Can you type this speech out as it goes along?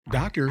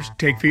Doctors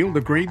take Field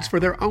of Greens for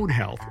their own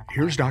health.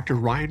 Here's Dr.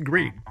 Ryan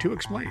Green to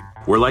explain.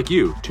 We're like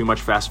you, too much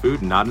fast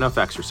food and not enough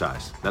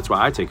exercise. That's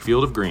why I take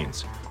Field of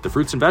Greens. The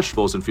fruits and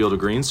vegetables in Field of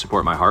Greens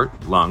support my heart,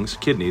 lungs,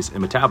 kidneys, and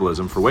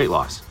metabolism for weight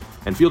loss.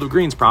 And Field of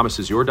Greens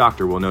promises your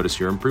doctor will notice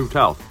your improved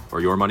health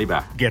or your money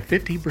back. Get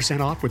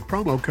 15% off with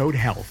promo code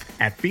HEALTH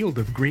at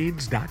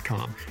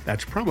fieldofgreens.com.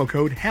 That's promo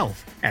code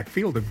HEALTH at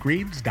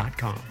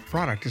fieldofgreens.com.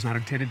 Product is not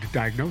intended to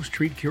diagnose,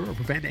 treat, cure, or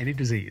prevent any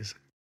disease.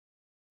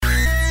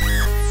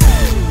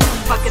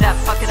 Fuck it up,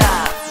 fuck it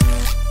up.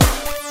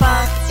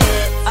 Fuck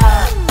it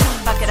up.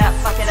 Fuck it up,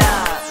 fuck it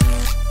up.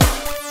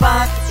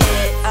 Fuck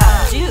it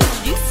up. Dude,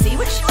 did you see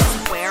what she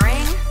was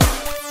wearing?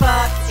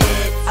 Fuck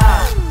it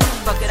up.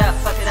 Fuck it up,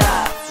 fuck it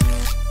up.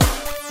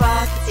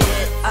 Fuck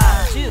it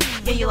up.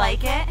 Dude, yeah, you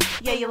like it?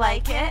 Yeah, you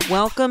like it?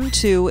 Welcome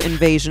to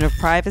Invasion of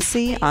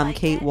Privacy. I'm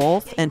Kate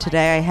Wolf, and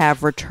today I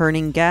have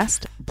returning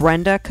guest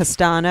Brenda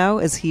Castano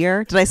is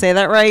here. Did I say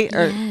that right?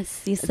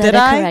 Yes, you said it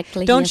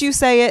correctly. Don't yes. you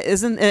say it?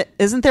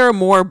 Isn't there a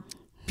more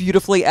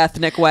beautifully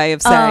ethnic way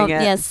of saying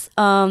it? Yes.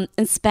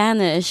 In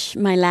Spanish,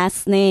 my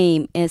last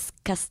name is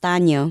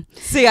Castaño.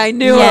 See, I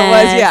knew it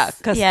was. Yeah,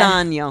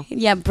 Castaño.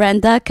 Yeah,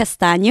 Brenda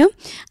Castaño.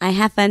 I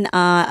have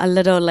a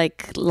little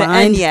like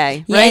line. The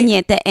Enye, right?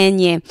 Enye, the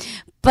Enye.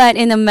 But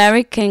in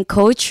American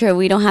culture,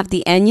 we don't have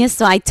the Enye,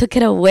 so I took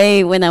it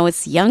away when I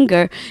was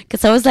younger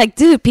because I was like,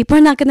 dude, people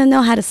are not going to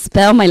know how to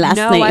spell my last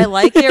name. No, I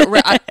like it.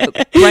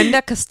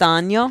 Brenda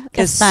Castaño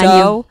is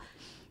so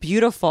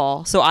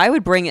beautiful. So I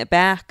would bring it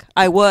back.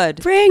 I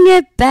would. Bring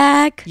it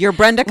back. You're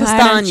Brenda Castaño.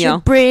 Why don't you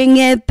bring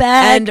it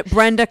back? And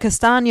Brenda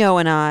Castaño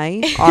and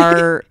I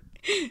are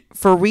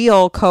for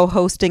real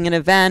co-hosting an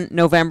event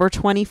November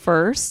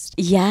 21st.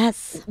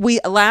 Yes.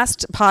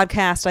 Last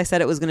podcast I said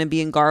it was going to be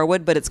in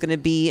Garwood, but it's going to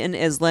be in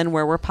Island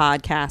where we're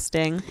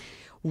podcasting.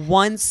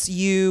 Once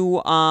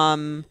you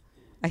I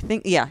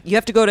think you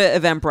have to go to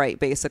Eventbrite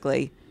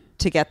basically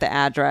to get the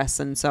address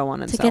and so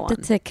on and so on. To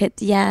get the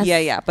ticket, yes.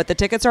 Yeah. But the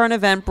tickets are on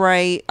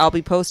Eventbrite. I'll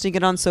be posting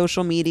it on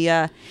social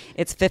media.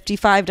 It's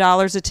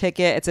 $55 a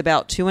ticket. It's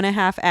about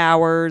 2.5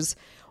 hours.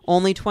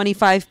 Only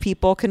 25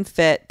 people can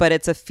fit, but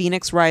it's a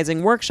Phoenix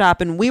Rising workshop.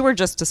 And we were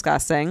just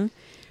discussing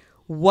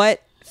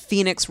what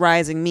Phoenix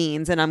Rising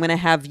means, and I'm going to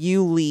have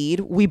you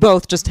lead. We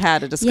both just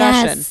had a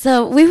discussion. Yes,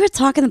 so we were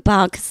talking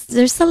about, because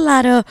there's a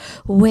lot of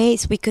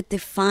ways we could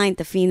define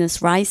the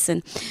Phoenix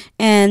Rising.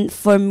 And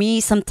for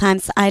me,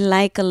 sometimes I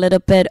like a little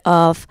bit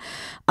of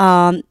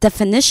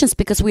definitions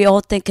because we all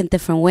think in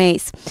different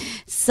ways.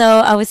 So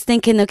I was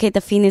thinking, okay,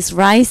 the Phoenix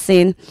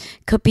Rising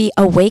could be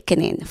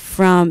awakening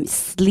from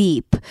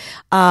sleep,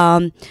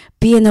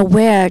 being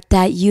aware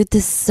that you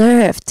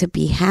deserve to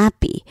be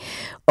happy,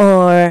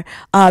 or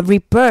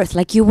rebirth,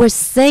 like you were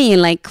saying,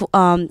 like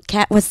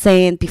Kat was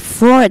saying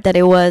before, that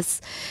it was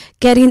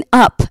getting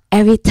up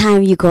every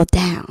time you go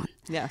down.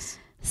 Yes.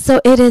 So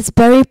it is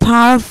very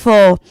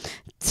powerful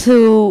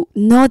to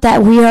know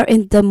that we are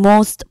in the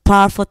most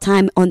powerful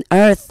time on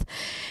earth.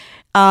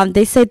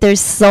 They say there's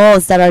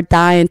souls that are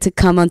dying to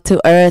come onto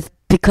earth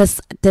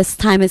because this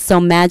time is so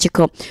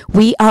magical.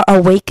 We are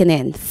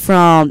awakening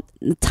from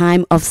the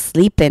time of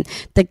sleeping.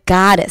 The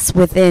goddess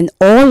within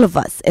all of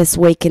us is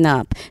waking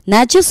up.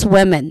 Not just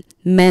women,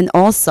 men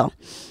also.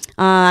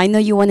 I know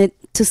you wanted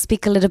to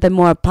speak a little bit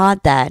more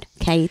about that,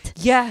 Kate.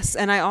 Yes,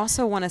 and I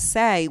also want to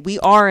say we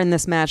are in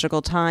this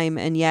magical time,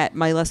 and yet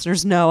my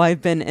listeners know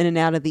I've been in and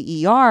out of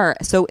the ER.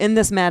 So in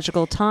this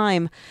magical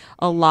time,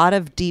 a lot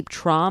of deep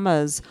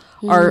traumas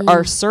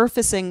are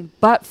surfacing,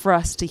 but for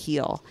us to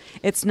heal.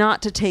 It's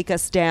not to take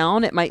us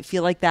down. It might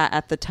feel like that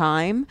at the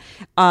time.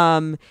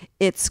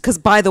 It's because,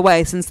 by the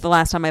way, since the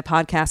last time I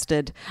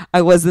podcasted,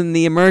 I was in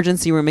the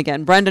emergency room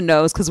again. Brenda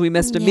knows because we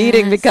missed a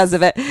meeting because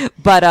of it.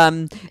 But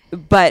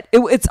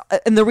it's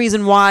and the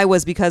reason why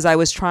was because I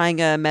was trying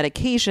a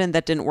medication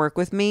that didn't work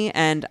with me,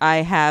 and I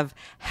have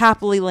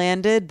happily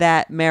landed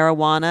that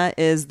marijuana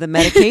is the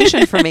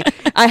medication for me.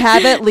 I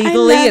have it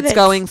legally. It's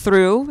going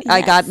through. Yes.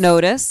 I got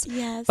notice.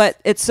 Yes. But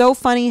it's so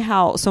funny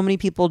how so many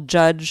people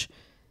judge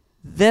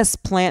this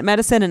plant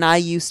medicine, and I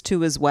used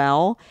to as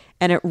well.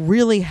 And it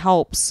really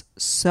helps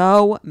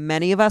so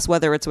many of us,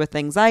 whether it's with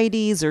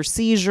anxieties or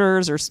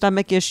seizures or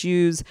stomach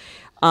issues.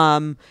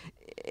 I'm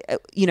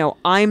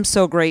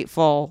so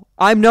grateful.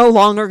 I'm no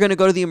longer going to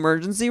go to the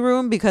emergency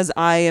room because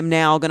I am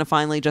now going to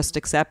finally just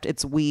accept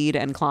it's weed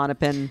and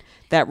Klonopin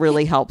that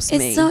really helps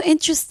me. It's so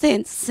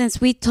interesting since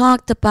we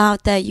talked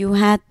about that you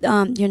had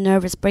your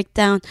nervous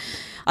breakdown.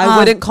 I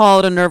wouldn't call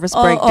it a nervous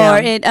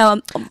breakdown.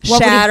 Or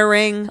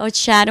shattering.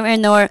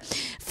 Or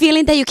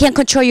feeling that you can't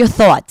control your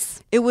thoughts.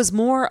 It was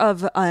more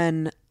of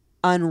an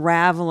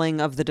unraveling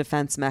of the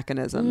defense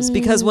mechanisms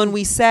because when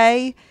we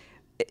say,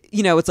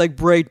 it's like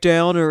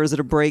breakdown or is it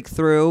a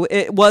breakthrough?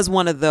 It was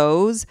one of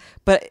those,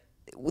 but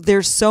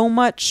there's so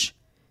much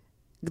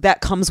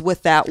that comes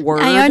with that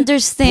word. I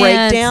understand.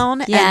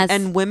 Breakdown. Yes.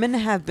 And women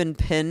have been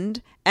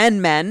pinned,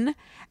 and men,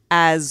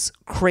 as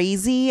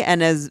crazy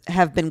and as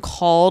have been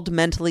called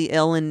mentally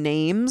ill in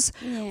names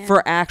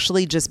for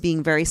actually just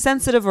being very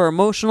sensitive or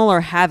emotional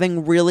or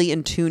having really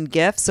in tune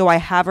gifts. So I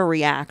have a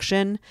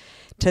reaction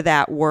to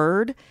that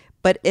word,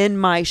 but in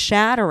my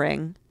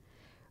shattering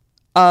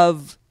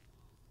of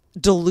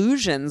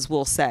delusions,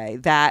 we'll say,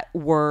 that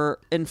were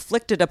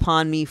inflicted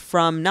upon me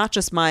from not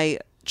just my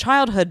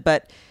childhood,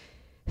 but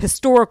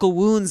historical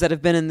wounds that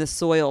have been in the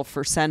soil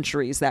for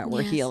centuries that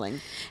we're healing.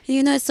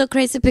 It's so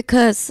crazy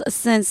because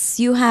since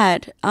you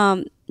had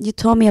you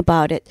told me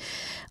about it.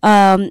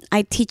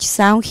 I teach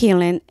sound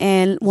healing,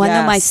 and one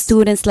of my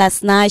students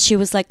last night, she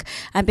was like,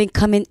 I've been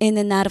coming in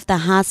and out of the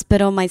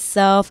hospital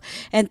myself.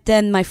 And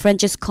then my friend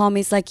just called me.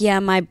 He's like, yeah,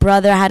 my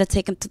brother had to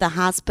take him to the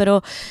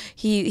hospital.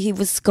 He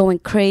was going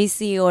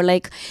crazy, or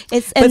like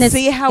it's. But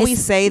see how we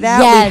say that?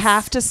 Yes. We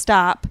have to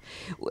stop.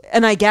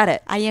 And I get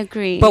it. I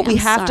agree. But we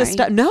have to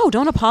stop. No,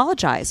 don't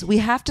apologize. We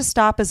have to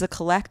stop as a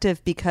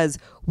collective because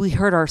we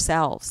hurt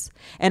ourselves.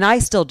 And I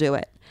still do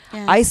it.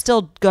 Yes. I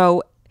still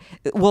go.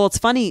 Well, it's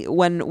funny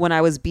when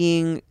I was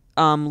being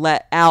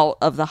let out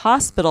of the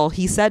hospital,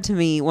 he said to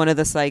me, one of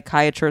the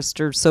psychiatrists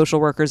or social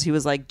workers, he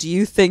was like, do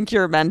you think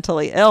you're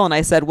mentally ill? And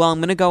I said, well, I'm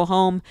going to go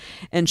home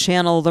and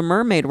channel the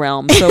mermaid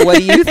realm. So what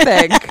do you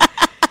think?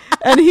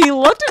 And he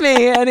looked at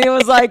me and he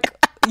was like,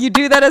 you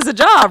do that as a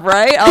job,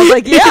 right? I was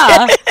like,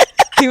 yeah.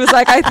 He was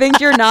like, I think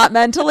you're not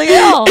mentally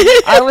ill.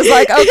 I was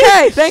like,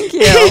 okay, thank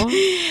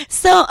you.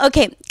 So,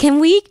 okay, can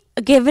we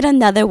give it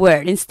another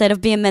word instead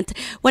of being mental?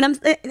 When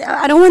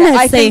I don't want to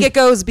say. I think it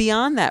goes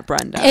beyond that,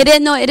 Brenda. It is.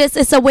 No, it is.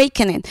 It's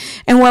awakening,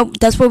 and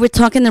that's what we're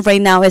talking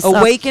right now. Is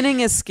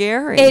awakening is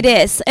scary. It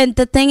is, and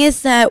the thing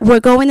is that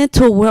we're going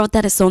into a world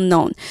that is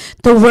unknown,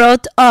 the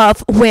world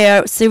of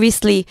where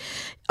seriously.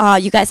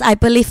 You guys, I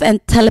believe in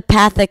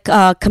telepathic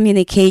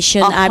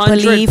communication. 100%. I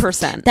believe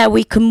that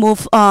we can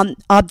move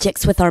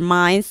objects with our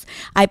minds.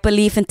 I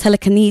believe in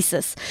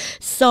telekinesis.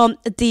 So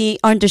the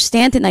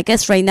understanding, I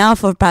guess, right now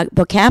for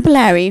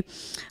vocabulary,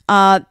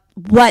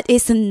 what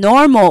isn't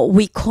normal,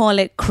 we call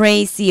it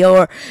crazy,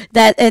 or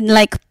that, and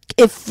like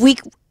if we.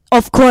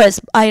 Of course,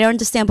 I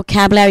understand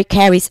vocabulary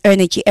carries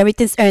energy.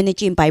 Everything's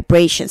energy and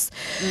vibrations.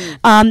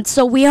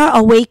 So we are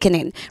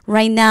awakening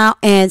right now.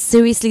 And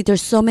seriously,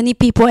 there's so many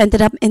people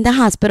ended up in the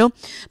hospital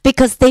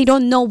because they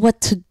don't know what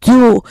to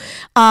do.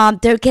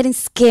 They're getting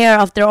scared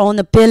of their own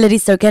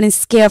abilities. They're getting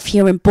scared of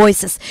hearing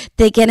voices.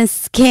 They're getting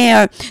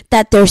scared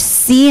that they're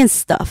seeing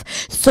stuff.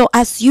 So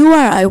as you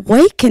are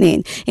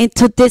awakening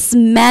into this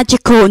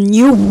magical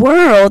new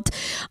world,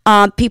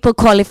 people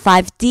call it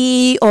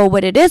 5D or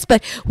what it is,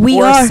 but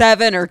we are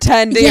 7 or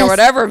 10D or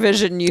whatever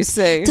vision you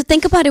see. To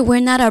think about it,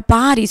 we're not our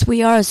bodies.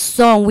 We are a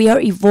soul. We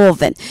are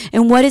evolving.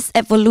 And what is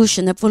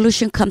evolution?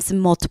 Evolution comes in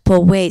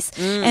multiple ways.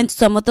 And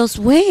some of those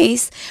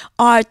ways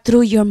are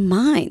through your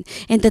mind.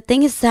 And the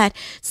thing is that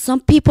some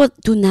people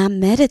do not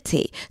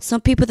meditate. Some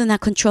people do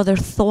not control their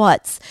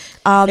thoughts.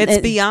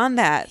 It's beyond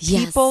that.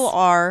 Yes. People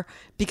are,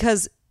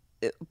 because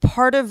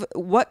part of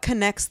what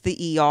connects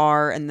the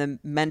ER and the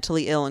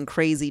mentally ill and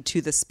crazy to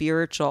the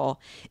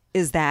spiritual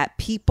is that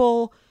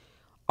people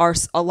are,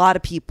 a lot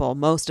of people,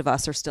 most of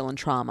us are still in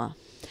trauma.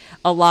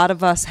 A lot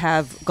of us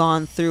have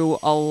gone through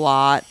a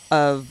lot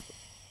of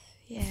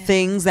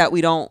things that we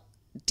don't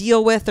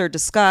deal with or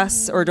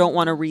discuss or don't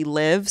want to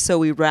relive, so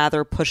we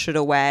rather push it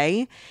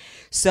away.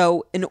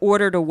 So in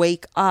order to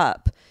wake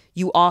up,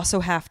 you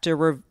also have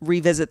to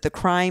revisit the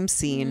crime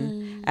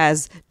scene,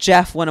 as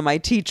Jeff, one of my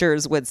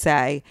teachers, would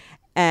say,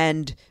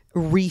 and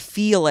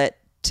re-feel it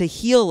to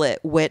heal it,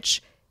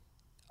 which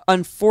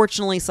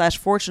unfortunately /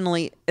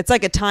 fortunately, it's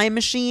like a time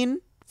machine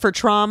for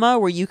trauma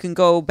where you can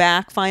go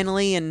back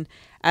finally and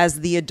as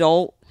the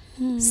adult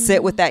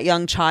sit with that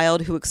young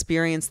child who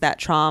experienced that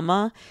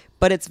trauma.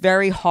 But it's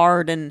very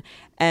hard,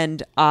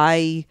 and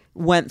I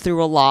went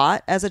through a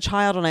lot as a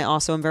child, and I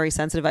also am very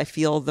sensitive. I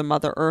feel the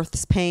Mother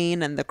Earth's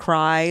pain and the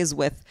cries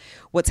with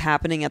what's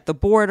happening at the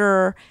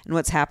border and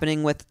what's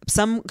happening with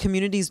some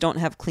communities don't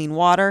have clean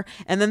water.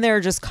 And then there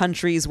are just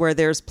countries where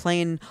there's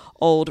plain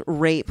old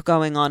rape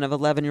going on of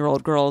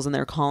 11-year-old girls and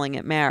they're calling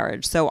it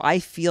marriage. So I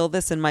feel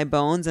this in my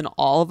bones, and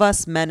all of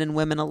us, men and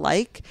women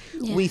alike,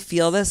 we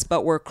feel this,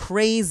 but we're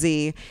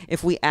crazy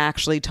if we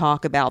actually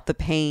talk about the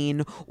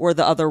pain or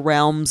the other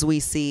realms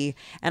we see.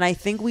 And I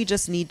think we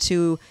just need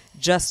to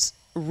just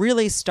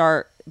really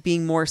start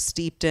being more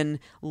steeped in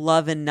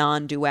love and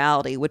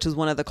non-duality, which is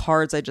one of the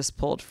cards I just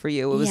pulled for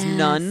you. It was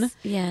Nun.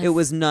 Yes. It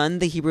was Nun,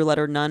 the Hebrew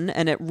letter Nun,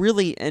 and it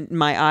really, in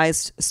my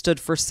eyes, stood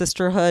for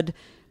sisterhood,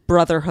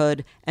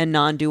 brotherhood, and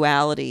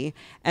non-duality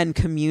and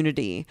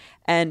community.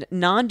 And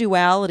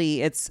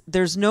non-duality,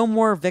 there's no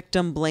more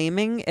victim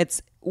blaming.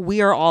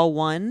 We are all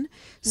one.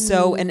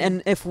 So,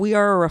 and if we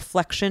are a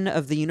reflection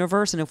of the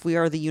universe, and if we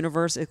are the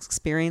universe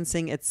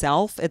experiencing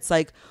itself, it's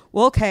like,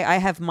 well, okay, I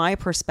have my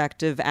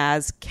perspective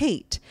as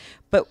Kate,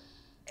 but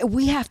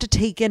we have to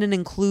take in and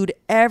include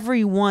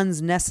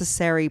everyone's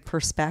necessary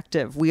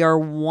perspective. We are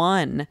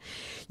one.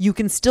 You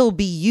can still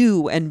be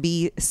you and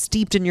be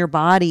steeped in your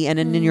body and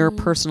in your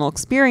personal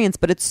experience,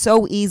 but it's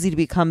so easy to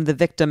become the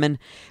victim and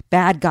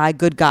bad guy,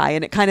 good guy.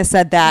 And it kind of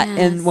said that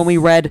when we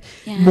read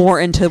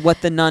more into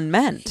what the nun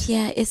meant.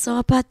 Yeah, it's all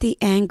about the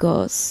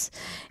angles.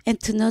 and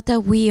to know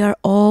that we are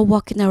all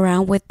walking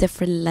around with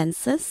different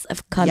lenses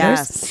of colors,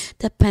 Yes.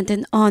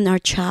 depending on our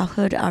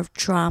childhood, our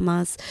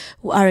traumas,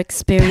 our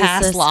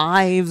experiences,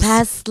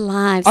 Past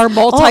lives, our our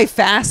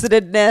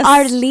multifacetedness,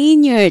 our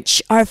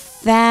lineage, our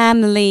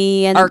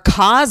family, and our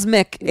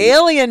cosmic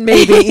alien,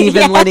 maybe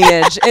even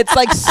lineage. It's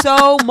like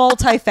so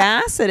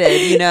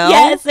multifaceted, you know?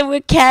 yes, and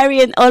we're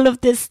carrying all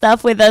of this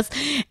stuff with us.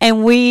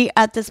 And we,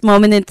 at this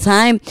moment in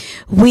time,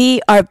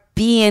 we are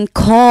being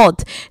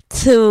called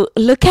to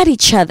look at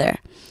each other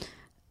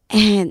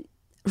and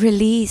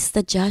release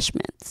the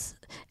judgments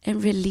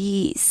and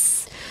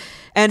release.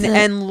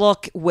 And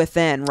look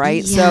within,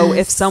 right? So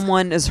if Yes.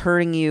 someone is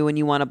hurting you and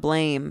you want to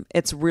blame,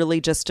 it's really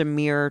just a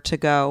mirror to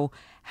go,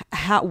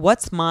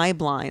 what's my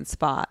blind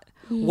spot?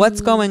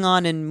 What's going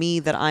on in me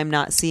that I'm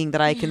not seeing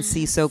that I can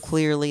see so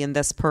clearly in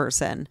this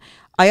person?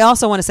 I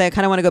also want to say, I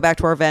kind of want to go back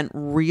to our event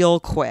real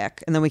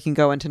quick, and then we can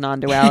go into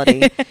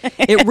non-duality.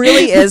 It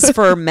really is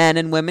for men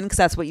and women, because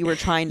that's what you were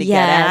trying to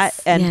get at.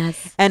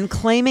 And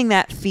claiming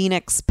that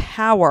phoenix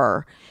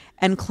power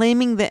and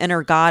claiming the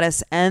inner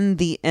goddess and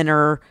the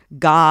inner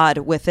god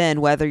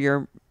within, whether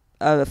you're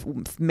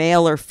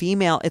male or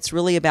female, it's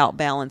really about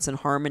balance and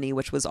harmony,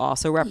 which was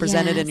also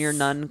represented in your Yes.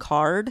 nun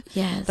card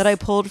Yes. that I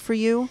pulled for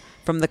you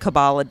from the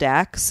Kabbalah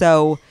deck.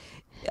 So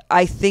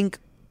I think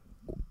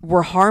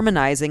we're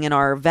harmonizing in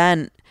our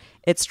event.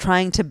 It's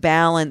trying to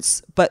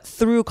balance, but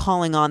through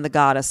calling on the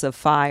goddess of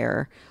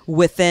fire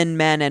within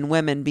men and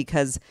women,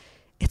 because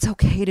it's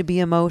okay to be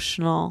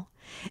emotional.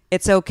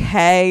 It's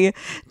okay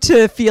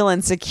to feel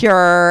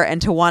insecure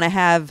and to want to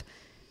have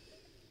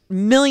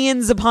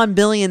millions upon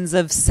billions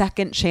of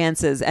second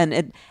chances,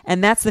 and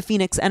that's the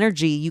phoenix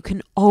energy. You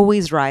can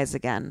always rise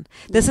again.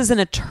 This is an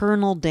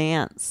eternal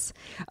dance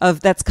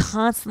that's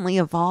constantly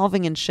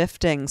evolving and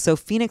shifting. So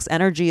phoenix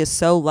energy is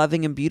so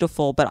loving and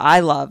beautiful, but I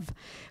love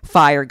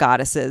fire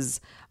goddesses.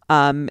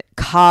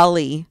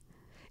 Kali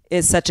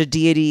is such a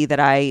deity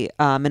that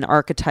an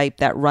archetype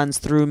that runs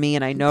through me,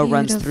 and I know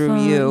runs through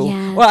Beautiful, you.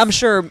 yes. Well, I'm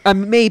sure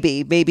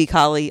maybe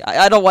Kali.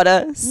 I don't want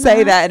to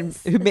say that. And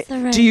it's all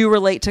right. do you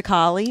relate to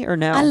Kali or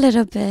no? A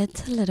little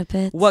bit.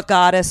 What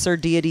goddess or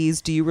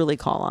deities do you really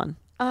call on?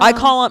 I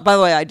call on, by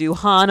the way, I do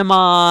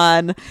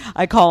Hanuman.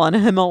 I call on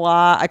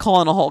Himalaya. I call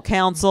on a whole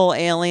council,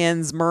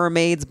 aliens,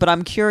 mermaids. But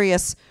I'm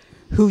curious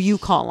who you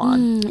call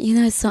on.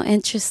 It's so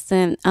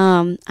interesting.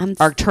 I'm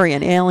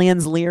Arcturian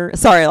aliens,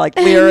 Lyrians.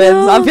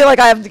 I feel like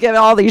I have to give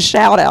all these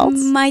shout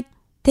outs. My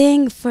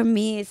thing for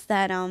me is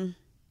that I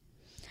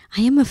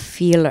am a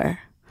feeler.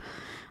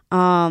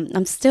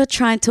 I'm still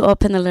trying to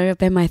open a little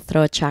bit my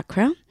throat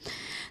chakra.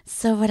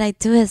 So what I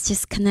do is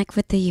just connect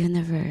with the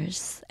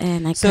universe,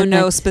 and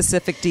No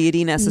specific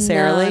deity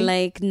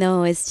necessarily.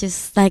 No, it's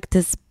just like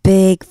this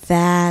big,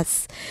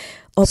 vast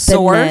openness.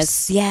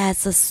 Source?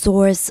 Yes, a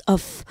source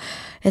of.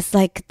 It's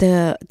like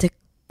the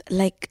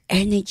like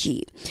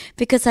energy,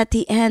 because at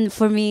the end,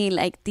 for me,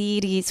 like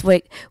deities,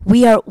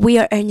 we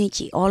are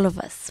energy. All of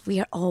us, we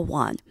are all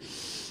one.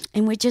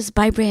 And we just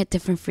vibrate at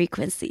different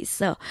frequencies.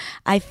 So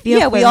I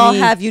feel we all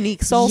have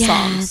unique soul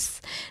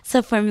songs.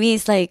 So for me,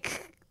 it's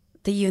like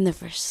the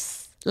universe.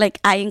 Like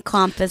I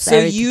encompass. So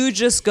everything. you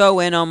just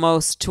go in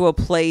almost to a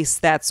place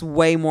that's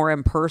way more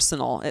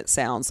impersonal, it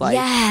sounds like.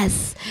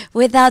 Yes,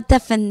 without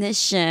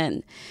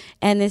definition.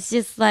 And it's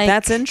just like...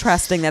 That's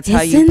interesting. That's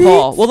how you Isn't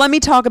pull. it? Well, let me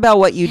talk about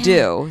what you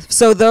do.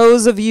 So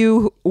those of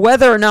you,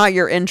 whether or not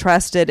you're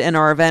interested in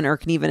our event or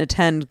can even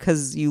attend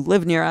because you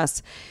live near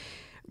us,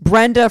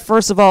 Brenda,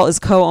 first of all, is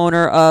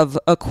co-owner of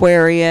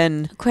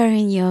Aquarian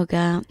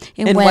Yoga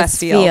in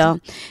Westfield.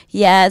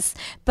 Yes,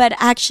 but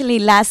actually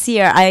last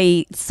year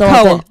I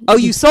sold it. Oh,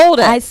 you sold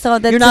it. I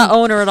sold it. You're not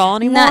owner at all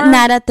anymore?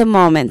 Not at the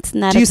moment.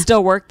 Do you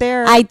still work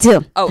there? I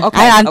do. Oh, okay.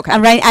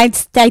 I'm right.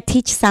 I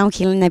teach sound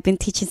healing. I've been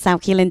teaching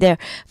sound healing there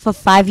for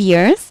 5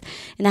 years,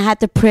 and I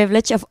had the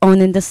privilege of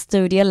owning the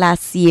studio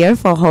last year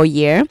for a whole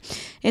year.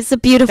 It's a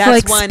beautiful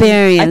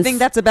experience. I think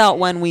that's about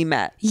when we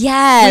met.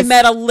 Yes. We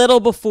met a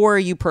little before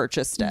you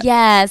purchased it.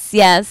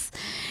 Yes.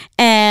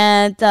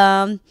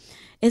 And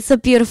it's a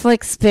beautiful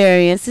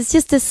experience. It's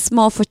just this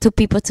small for two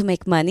people to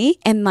make money.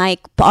 And my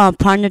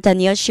partner,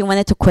 Danielle, she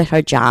wanted to quit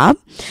her job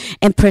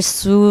and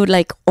pursue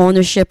like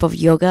ownership of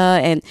yoga.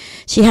 And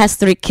she has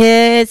 3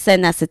 kids.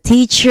 And as a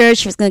teacher,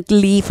 she was going to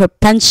leave her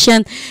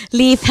pension,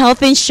 leave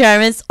health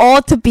insurance,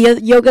 all to be a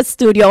yoga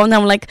studio. And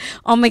I'm like,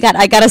 oh my God,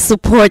 I got to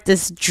support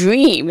this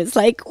dream. It's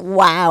like,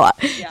 wow.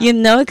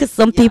 Yeah. Because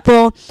some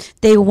people,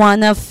 they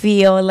want to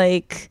feel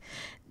like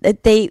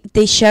they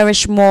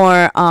cherish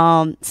more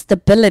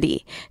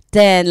stability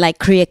than like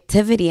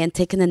creativity and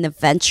taking an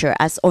adventure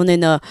as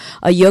owning a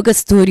yoga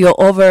studio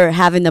over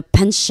having a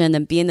pension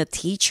and being a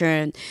teacher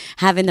and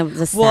having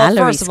the salary.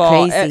 Well, first of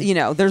all, crazy.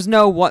 There's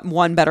no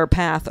one better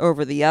path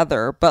over the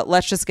other. But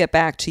let's just get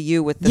back to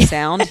you with the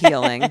sound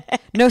healing.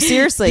 No,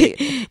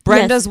 seriously,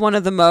 Brenda's one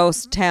of the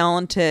most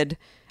talented.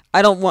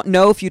 I don't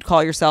know if you'd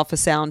call yourself a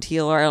sound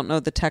healer. I don't know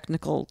the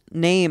technical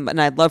name,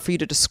 and I'd love for you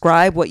to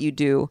describe what you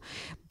do.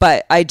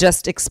 But I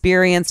just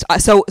experienced.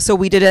 So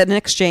we did an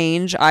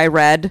exchange. I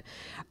read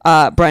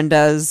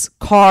Brenda's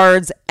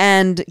cards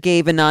and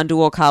gave a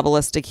non-dual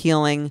Kabbalistic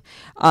healing.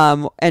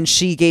 And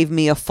she gave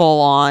me a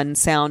full-on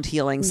sound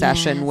healing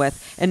session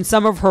with, and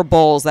some of her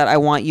bowls that I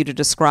want you to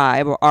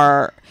describe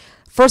are,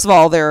 first of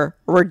all, they're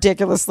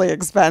ridiculously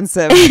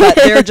expensive, but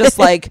they're just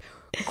like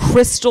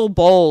crystal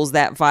bowls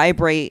that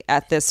vibrate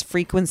at this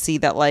frequency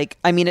that, like,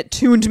 I mean, it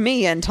tuned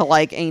me into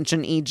like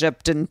ancient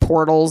Egypt and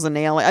portals and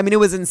alien. I mean, it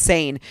was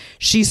insane.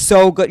 She's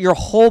so good. Your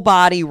whole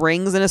body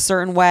rings in a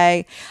certain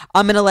way.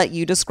 I'm gonna let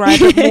you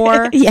describe it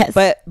more. Yes.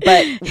 But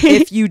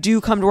if you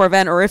do come to our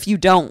event, or if you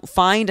don't,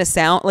 find a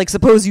sound, like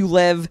suppose you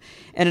live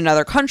in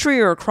another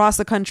country or across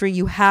the country,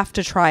 you have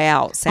to try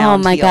out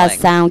sound healing. God,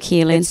 sound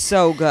healing. It's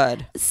so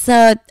good.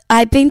 So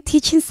I've been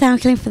teaching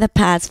sound healing for the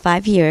past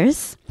 5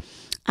 years.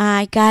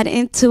 I got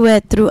into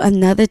it through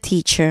another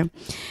teacher.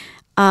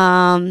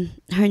 Her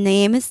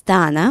name is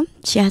Donna.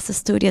 She has a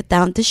studio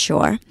down the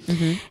shore.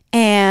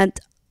 And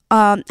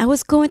I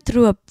was going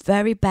through a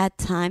very bad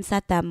times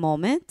at that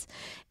moment.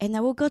 And I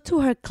would go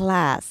to her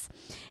class.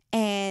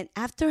 And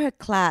after her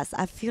class,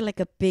 I feel like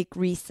a big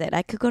reset.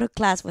 I could go to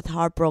class with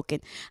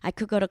heartbroken. I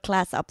could go to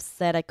class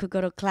upset. I could go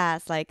to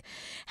class like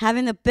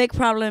having a big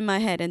problem in my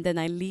head. And then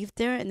I leave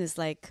there and it's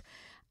like,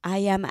 I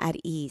am at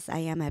ease. I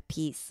am at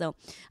peace. So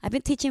I've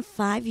been teaching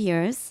 5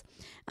 years.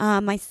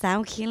 My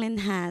sound healing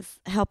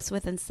helps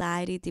with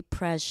anxiety,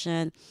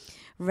 depression,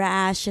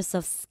 rashes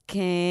of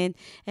skin.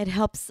 It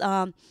helps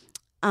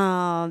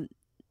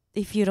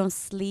if you don't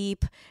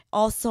sleep.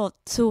 Also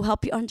to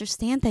help you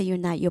understand that you're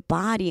not your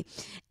body.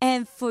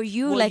 And for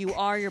you, Well, like, you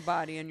are your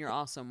body and you're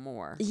also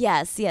more.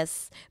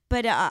 yes.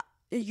 But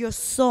your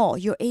soul,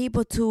 you're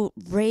able to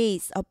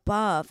raise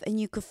above, and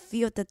you could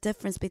feel the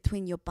difference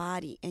between your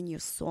body and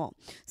your soul.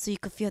 So you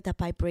could feel the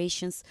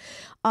vibrations.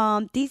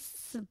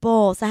 These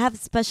bowls, I have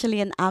especially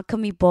an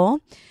alchemy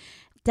bowl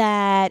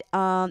that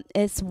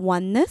is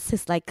oneness.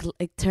 It's like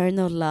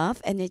eternal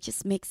love, and it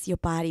just makes your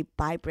body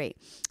vibrate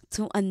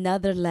to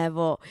another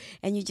level,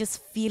 and you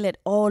just feel it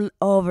all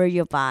over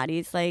your body.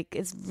 It's like,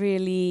 it's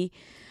really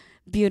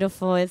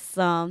beautiful. It's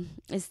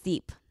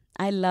deep.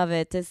 I love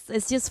it.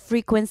 It's just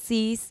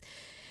frequencies.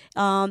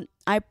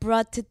 I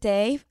brought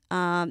today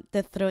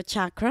the throat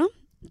chakra,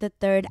 the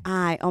third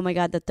eye. Oh my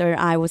God, the third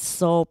eye was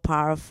so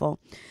powerful.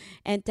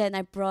 And then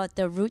I brought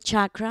the root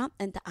chakra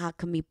and the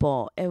alchemy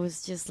bowl. It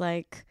was just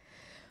like,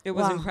 It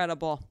was wow.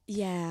 incredible.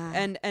 Yeah.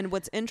 And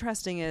what's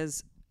interesting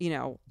is, you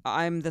know,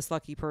 I'm this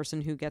lucky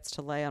person who gets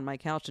to lay on my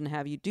couch and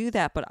have you do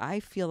that, but I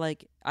feel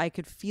like I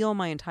could feel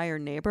my entire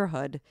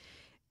neighborhood,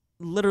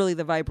 literally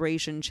the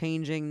vibration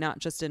changing, not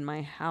just in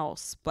my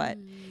house, but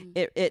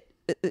it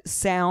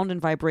sound and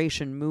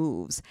vibration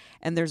moves,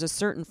 and there's a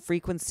certain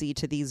frequency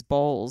to these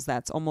bowls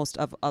that's almost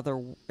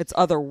it's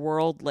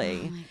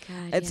otherworldly. Oh my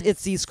God, it's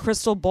yes. these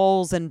crystal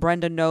bowls, and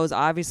Brenda knows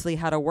obviously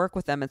how to work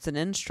with them. It's an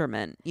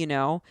instrument, you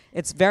know.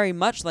 It's very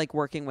much like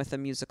working with a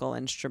musical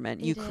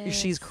instrument.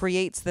 She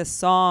creates this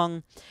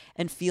song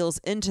and feels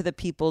into the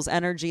people's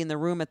energy in the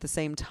room at the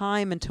same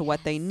time, and to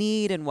what they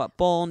need, and what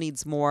bowl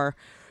needs more,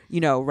 you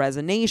know,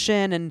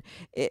 resonation. And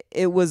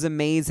it was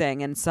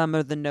amazing. And some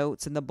of the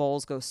notes in the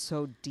bowls go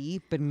so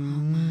deep,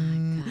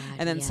 and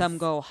and then some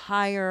go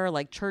higher,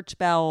 like church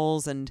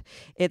bells. And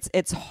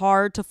it's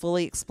hard to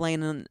fully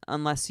explain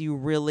unless you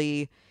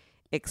really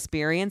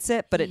experience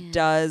it, but it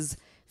does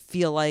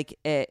feel like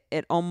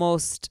it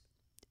almost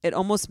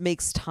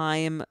makes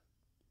time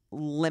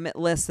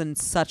limitless, and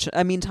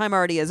time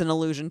already is an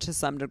illusion to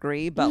some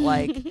degree, but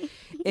like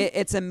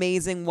it's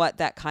amazing what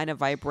that kind of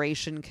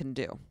vibration can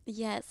do.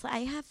 Yes,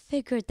 I have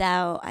figured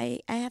out, I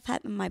have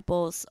had my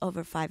bowls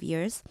over 5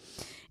 years,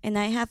 and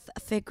I have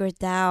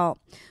figured out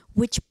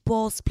which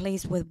bowls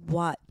plays with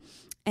what.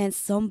 And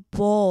some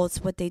bowls,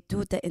 what they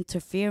do, the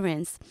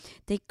interference,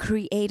 they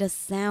create a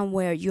sound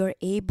where you're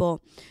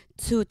able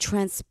to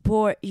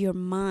transport your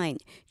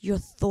mind, your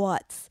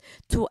thoughts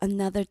to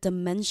another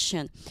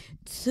dimension,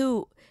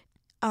 to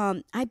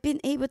I've been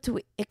able to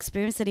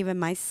experience it even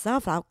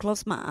myself. I'll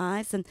close my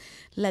eyes and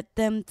let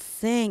them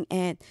sing,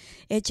 and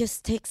it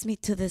just takes me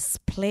to this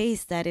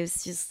place that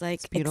is just like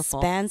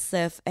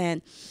expansive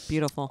and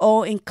beautiful,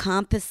 all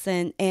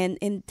encompassing. And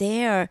in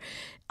there,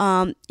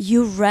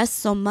 you rest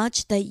so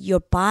much that your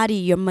body,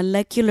 your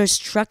molecular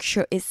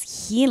structure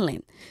is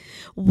healing.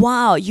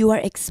 Wow, you are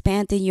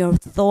expanding your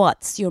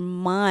thoughts, your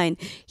mind,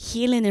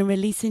 healing and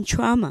releasing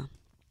trauma.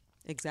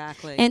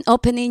 Exactly. And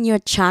opening your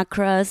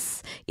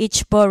chakras.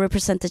 Each bowl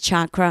represents a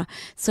chakra.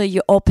 So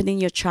you're opening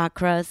your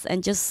chakras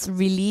and just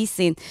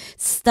releasing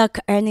stuck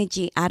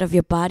energy out of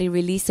your body,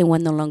 releasing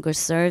what no longer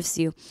serves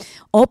you,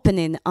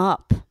 opening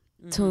up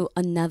to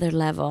another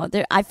level.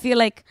 I feel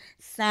like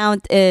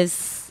sound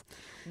is...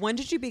 When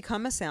did you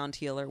become a sound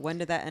healer? When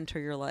did that enter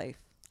your life?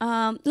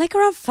 Like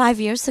around 5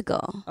 years ago.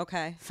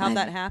 Okay. How'd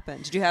that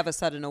happen? Did you have a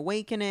sudden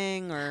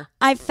awakening, or?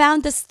 I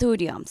found the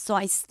studio. So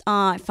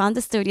I found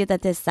the studio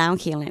that did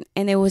sound healing,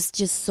 and it was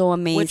just so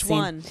amazing. Which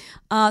one?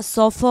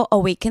 Soulful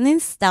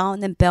Awakenings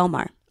down in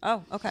Belmar.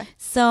 Oh, okay.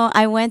 So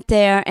I went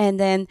there, and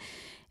then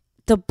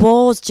the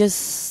bowls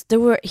they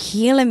were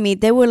healing me.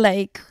 They were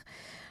like,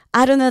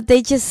 I don't know,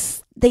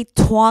 they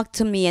talked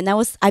to me, and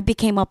I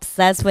became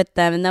obsessed with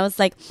them, and I was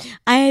like,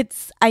 I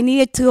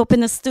needed to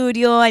open a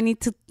studio. I need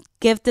to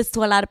give this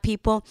to a lot of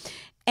people.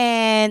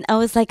 And I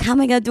was like, how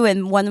am I going to do it?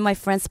 And one of my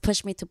friends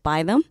pushed me to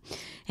buy them.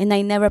 And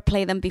I never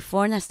played them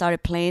before. And I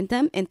started playing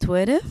them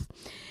intuitive.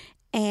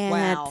 And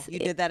Wow. You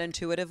did that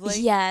intuitively?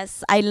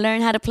 yes, I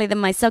learned how to play them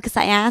myself because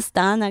I asked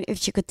Donna if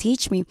she could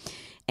teach me.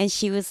 And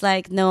she was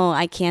like, no,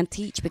 I can't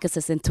teach because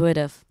it's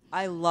intuitive.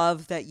 I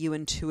love that you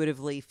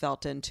intuitively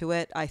felt into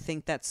it. I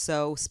think that's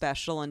so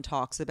special and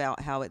talks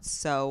about how it's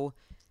so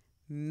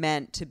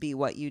meant to be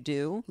what you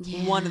do.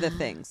 One of the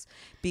things,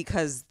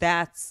 because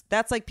that's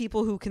like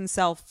people who can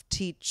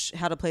self-teach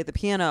how to play the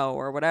piano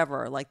or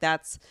whatever. Like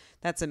that's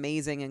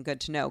amazing and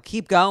good to know.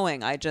 Keep going.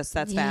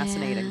 That's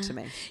fascinating to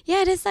me.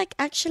 Yeah, it is like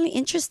actually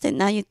interesting.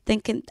 Now you're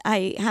thinking,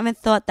 I haven't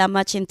thought that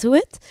much into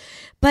it.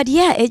 But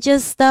yeah, it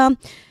just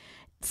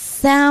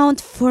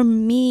sound for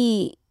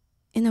me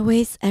in a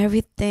way is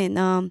everything.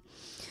 The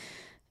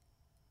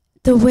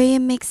way it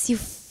makes you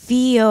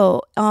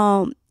feel,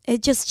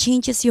 it just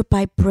changes your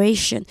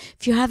vibration.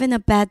 If you're having a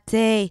bad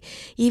day,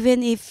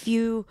 even if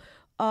you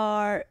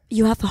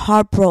have a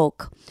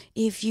heartbroken,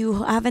 if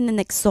you having an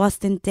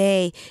exhausting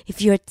day,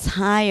 if you're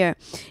tired,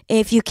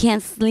 if you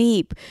can't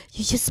sleep,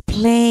 you just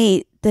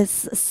play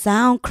this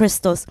sound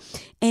crystals,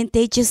 and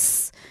they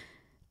just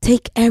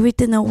take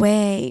everything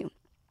away.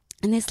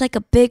 And it's like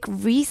a big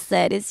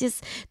reset. It's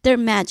just, they're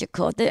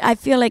magical. I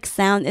feel like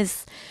sound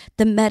is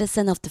the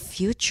medicine of the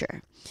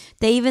future.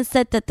 They even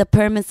said that the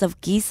pyramids of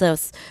Giza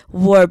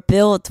were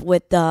built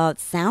with the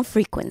sound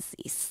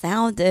frequencies.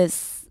 Sound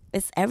is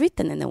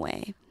everything in a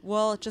way.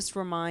 Well, it just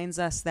reminds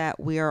us that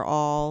we are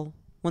all,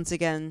 once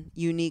again,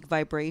 unique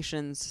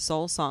vibrations,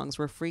 soul songs.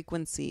 We're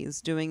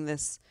frequencies doing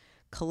this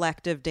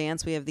collective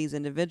dance. We have these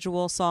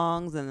individual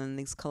songs and then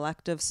these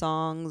collective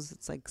songs.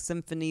 It's like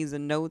symphonies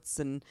and notes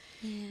and,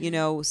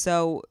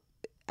 so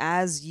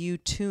as you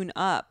tune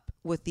up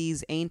with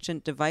these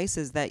ancient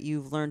devices that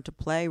you've learned to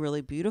play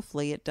really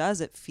beautifully, it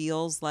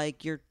feels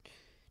like you're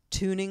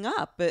tuning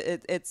up.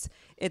 It's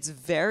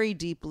very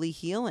deeply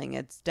healing.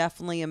 It's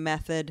definitely a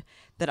method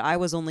that I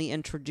was only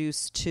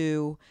introduced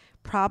to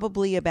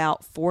probably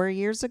about 4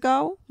 years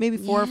ago, maybe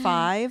 4 or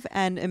 5,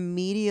 and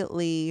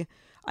immediately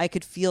I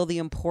could feel the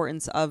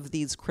importance of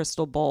these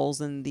crystal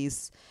bowls and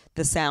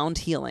the sound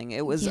healing.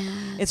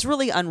 It's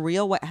really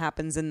unreal what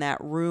happens in that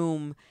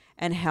room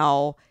and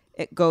how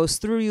it goes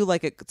through you,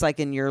 like it's like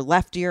in your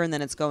left ear and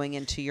then it's going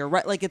into your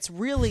right. Like it's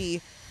really,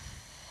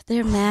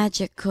 they're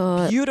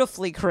magical,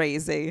 beautifully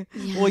crazy.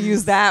 Yes. We'll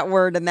use that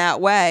word in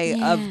that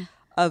way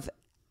of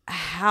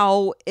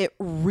how it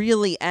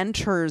really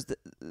enters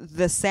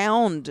the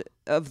sound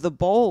of the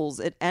bowls.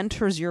 It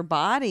enters your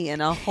body in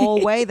a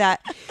whole way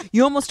that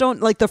you almost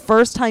don't, like the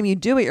first time you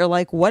do it, you're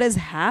like, what is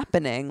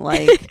happening?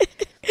 Like,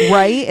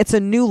 right? It's a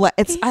new,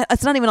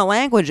 it's not even a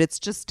language. It's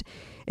just,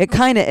 it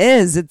kind of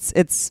is.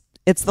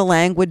 It's the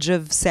language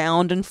of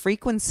sound and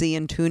frequency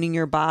and tuning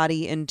your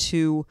body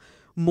into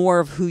more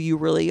of who you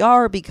really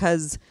are,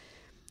 because,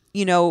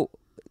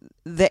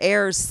 the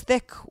air's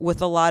thick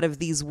with a lot of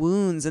these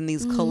wounds and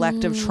these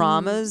collective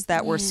traumas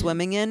that we're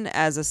swimming in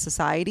as a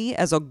society,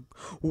 as a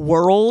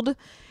world.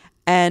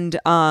 And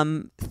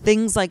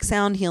things like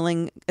sound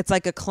healing, it's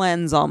like a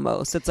cleanse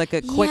almost. It's like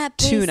a quick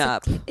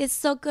tune-up. It's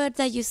so good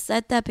that you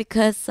said that,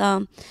 because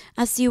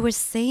as you were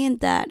saying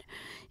that,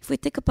 if we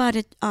think about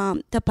it,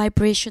 the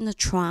vibration of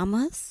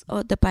traumas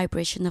or the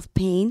vibration of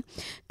pain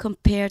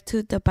compared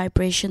to the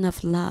vibration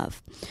of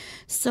love.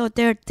 So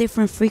there are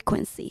different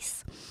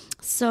frequencies.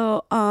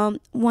 So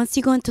once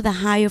you go into the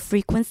higher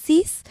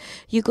frequencies,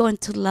 you go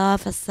into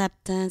love,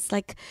 acceptance,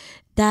 like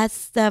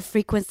that's the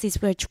frequencies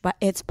where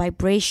it's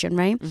vibration,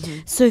 right?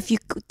 Mm-hmm. So if you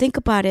think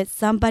about it,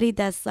 somebody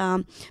that's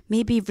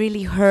maybe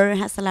really hurt,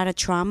 has a lot of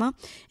trauma,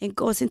 and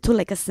goes into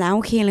like a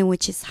sound healing,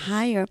 which is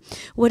higher,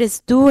 what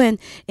it's doing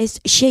is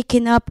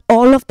shaking up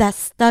all of that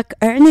stuck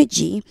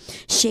energy,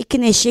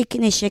 shaking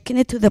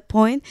it to the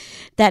point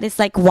that it's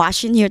like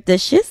washing your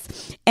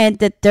dishes and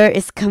the dirt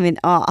is coming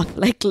off,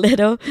 like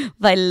little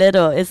by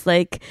little. It's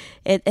like,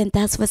 and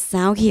that's what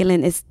sound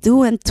healing is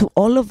doing to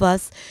all of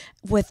us,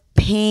 with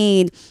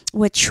pain,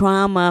 with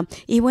trauma,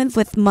 even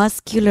with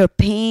muscular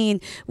pain,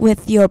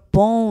 with your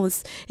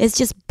bones. It's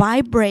just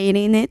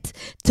vibrating it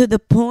to the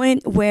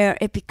point where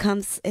it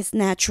becomes its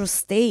natural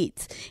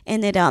state,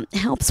 and it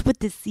helps with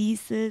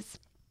diseases.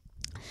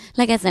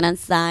 Like I said,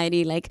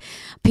 anxiety, like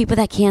people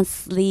that can't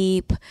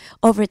sleep,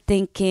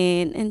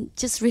 overthinking, and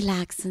just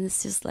relaxing.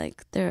 It's just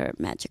like they're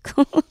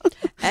magical.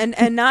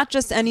 and not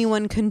just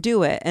anyone can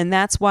do it. And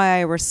that's why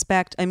I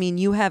respect,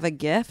 you have a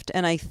gift.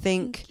 And I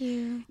think,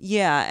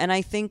 and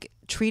I think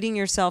treating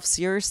yourself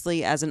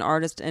seriously as an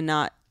artist, and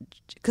not,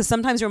 because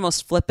sometimes you're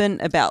almost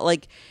flippant about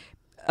like,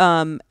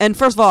 and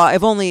first of all,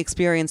 I've only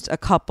experienced a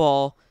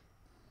couple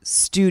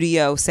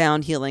studio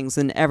sound healings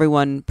and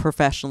everyone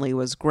professionally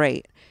was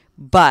great.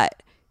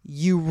 But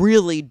you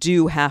really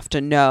do have to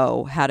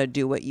know how to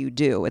do what you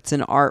do. It's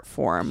an art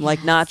form. Yes.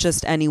 Like not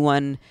just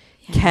anyone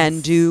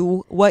can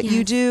do what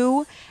you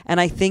do. And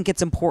I think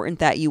it's important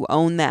that you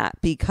own that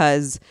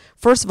because,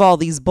 first of all,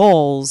 these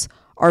bowls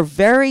are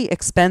very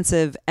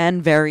expensive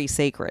and very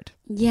sacred.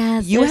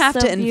 Yes, You they're have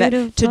so to invest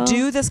to beautiful.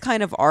 do this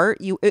kind of art.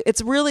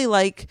 It's really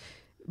like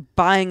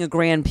buying a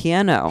grand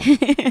piano.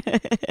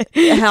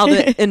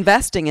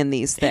 Investing in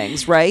these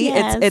things, right?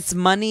 Yes. It's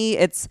money.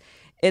 You're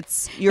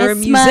a It's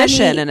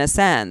musician money. in a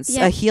sense,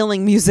 Yeah. a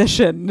healing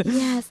musician.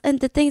 Yes, and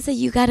the things that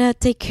you gotta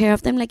take care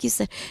of them, like you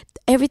said,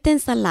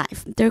 everything's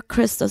alive. They're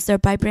crystals, they're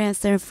vibrating at a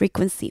certain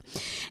frequency,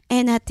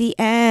 and at the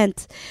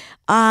end,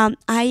 I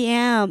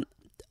am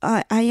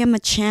a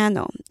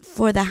channel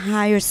for the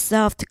higher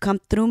self to come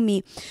through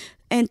me,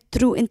 and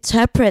through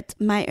interpret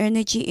my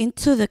energy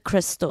into the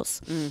crystals,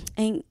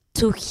 and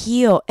to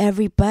heal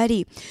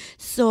everybody.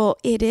 So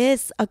it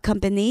is a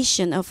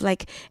combination of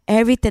like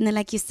everything, and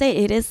like you say,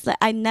 it is.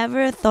 I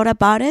never thought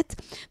about it,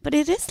 but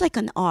it is like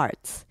an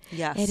art.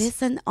 Yes. It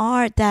is an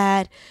art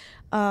that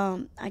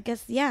I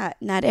guess,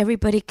 not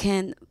everybody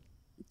can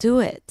do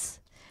it.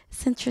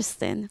 It's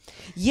interesting.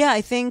 Yeah, I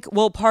think,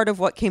 well, part of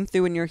what came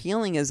through in your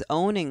healing is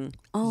owning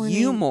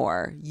you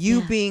more.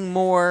 You being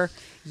more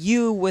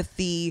you with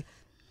the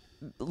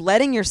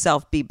letting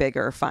yourself be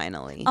bigger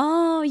finally.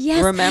 Oh,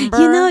 yes.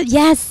 Remember?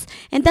 Yes.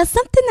 And that's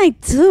something I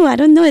do. I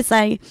don't know. It's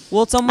like,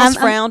 Well, it's almost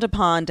I'm- frowned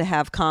upon to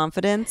have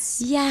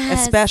confidence.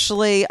 Yes.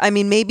 Especially, I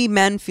mean, maybe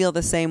men feel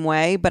the same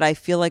way, but I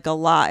feel like a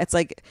lot. It's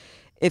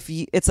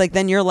like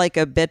then you're like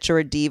a bitch or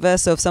a diva.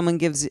 So if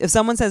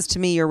someone says to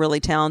me, "You're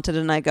really talented,"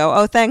 and I go,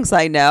 "Oh, thanks,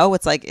 I know,"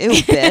 it's like, "Ew,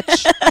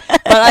 bitch."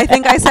 But I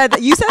think you said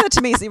that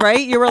to me, right?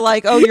 You were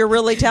like, "Oh, you're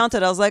really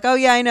talented." I was like, "Oh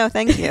yeah, I know,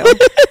 thank you."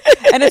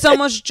 And it's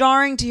almost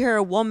jarring to hear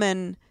a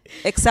woman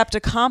accept a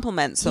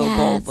compliment so yes,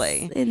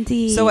 boldly.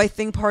 Indeed. So I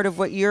think part of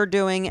what you're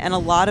doing, and a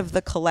lot of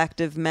the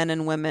collective men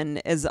and women,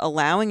 is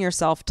allowing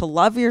yourself to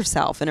love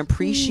yourself and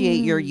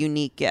appreciate your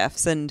unique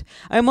gifts. And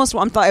I've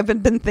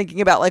been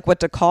thinking about like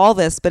what to call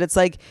this, but it's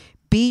like,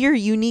 be your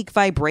unique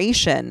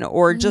vibration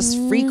or just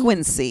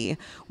frequency,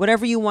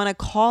 whatever you want to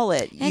call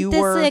it. And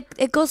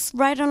it goes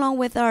right along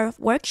with our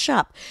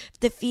workshop.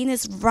 The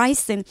Venus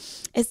rising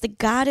is the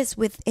goddess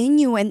within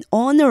you, and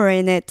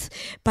honoring it.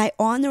 By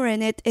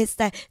honoring it is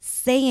that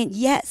saying,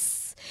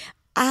 yes,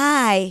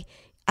 I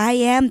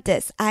am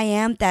this, I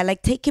am that,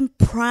 like taking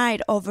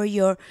pride over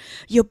your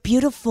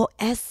beautiful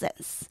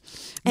essence.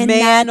 And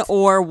man that-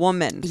 or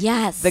woman.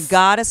 Yes. The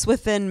goddess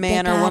within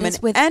man The or woman.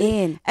 goddess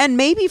within. And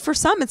maybe for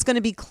some it's going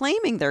to be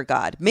claiming their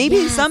God.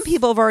 Maybe some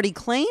people have already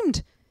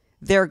claimed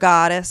their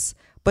goddess,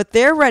 but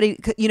they're ready,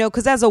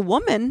 because as a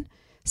woman,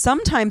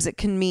 sometimes it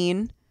can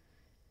mean,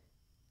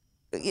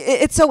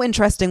 it's so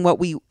interesting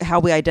how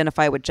we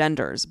identify with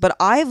genders, but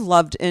I've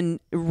loved in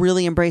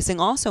really embracing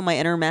also my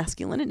inner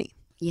masculinity.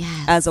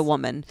 Yes. As a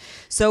woman.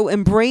 So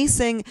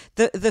embracing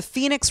the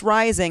Phoenix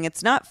rising,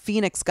 it's not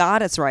Phoenix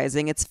goddess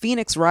rising, it's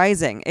Phoenix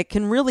rising. It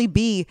can really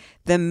be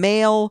the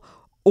male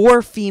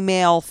or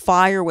female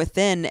fire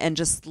within and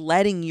just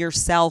letting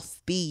yourself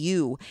be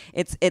you.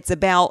 It's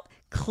about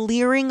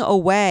clearing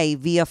away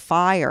via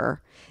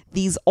fire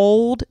these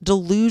old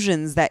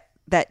delusions that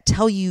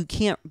tell you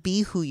can't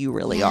be who you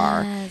really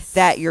are,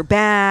 that you're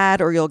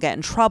bad, or you'll get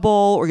in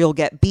trouble, or you'll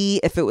get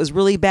beat if it was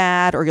really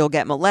bad, or you'll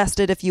get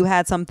molested if you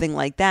had something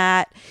like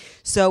that.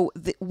 So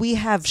we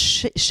have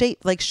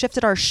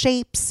shifted our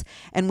shapes,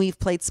 and we've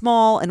played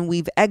small, and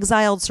we've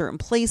exiled certain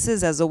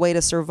places as a way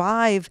to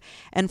survive.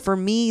 And for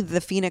me, the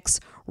Phoenix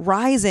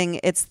rising,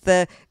 it's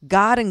the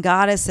god and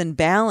goddess in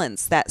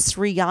balance, that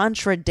Sri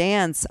Yantra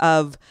dance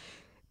of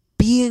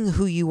being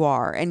who you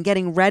are and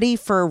getting ready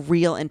for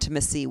real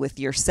intimacy with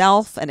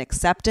yourself and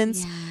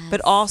acceptance,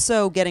 but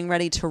also getting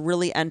ready to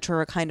really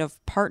enter a kind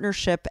of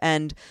partnership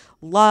and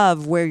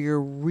love where you're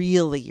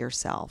really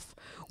yourself,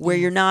 where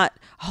you're not,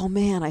 oh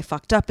man, I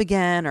fucked up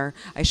again, or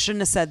I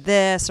shouldn't have said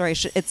this, or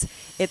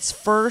it's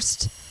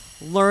first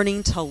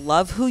learning to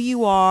love who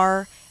you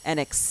are and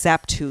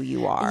accept who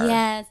you are.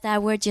 Yes,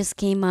 that word just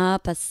came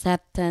up,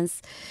 acceptance.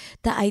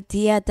 The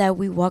idea that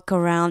we walk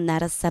around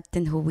not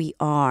accepting who we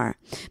are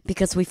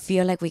because we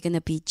feel like we're going to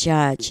be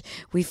judged.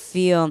 We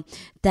feel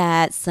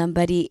that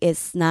somebody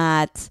is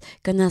not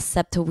going to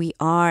accept who we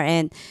are,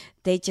 and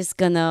they just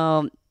going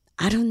to,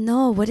 I don't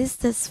know, what is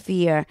this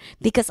fear?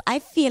 Because I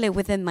feel it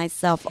within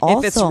myself also.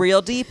 If it's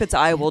real deep, it's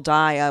I will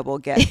die, I will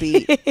get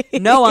beat.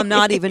 No, I'm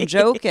not even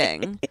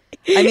joking.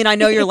 I mean, I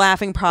know you're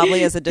laughing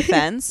probably as a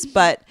defense,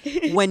 but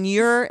when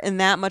you're in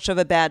that much of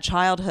a bad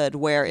childhood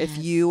where if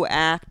you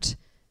act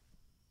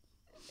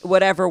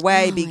whatever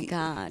way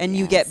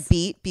you get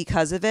beat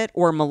because of it,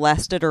 or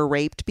molested or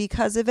raped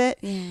because of it,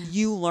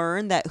 you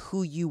learn that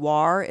who you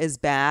are is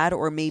bad,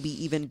 or maybe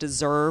even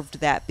deserved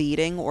that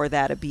beating or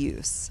that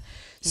abuse.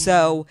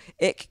 So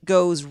it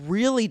goes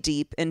really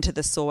deep into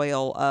the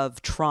soil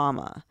of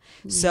trauma.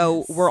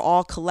 So we're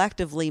all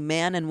collectively,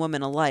 man and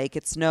woman alike.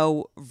 It's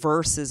no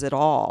verses at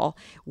all.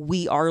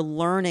 We are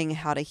learning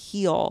how to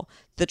heal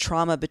the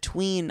trauma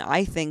between,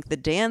 I think, the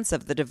dance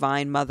of the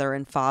divine mother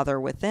and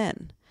father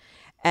within.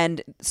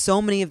 And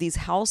so many of these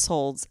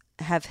households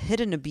have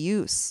hidden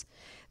abuse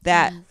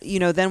that,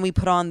 then we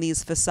put on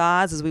these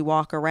facades as we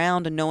walk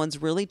around and no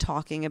one's really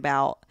talking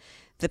about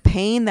the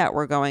pain that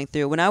we're going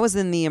through. When I was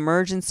in the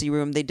emergency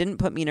room, they didn't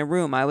put me in a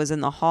room. I was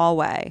in the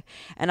hallway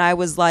and I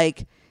was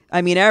like,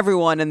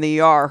 everyone in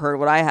the ER heard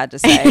what I had to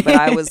say, but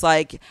I was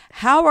like,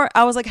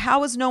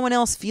 how is no one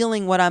else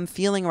feeling what I'm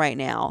feeling right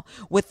now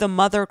with the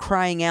mother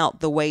crying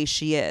out the way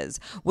she is,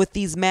 with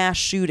these mass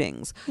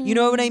shootings, you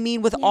know what I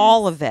mean? With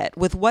all of it,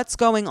 with what's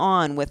going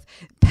on with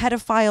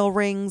pedophile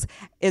rings,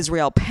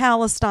 Israel,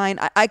 Palestine.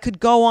 I could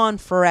go on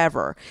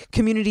forever.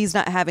 Communities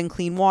not having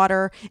clean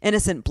water,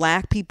 innocent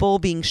black people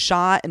being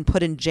shot and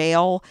put in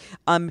jail,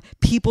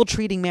 people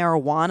treating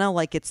marijuana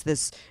like it's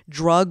this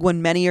drug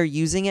when many are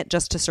using it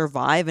just to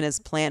survive and as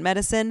plant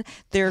medicine.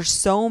 There's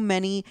so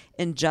many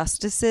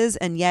injustices,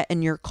 and yet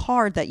in your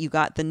card that you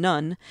got, the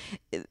nun,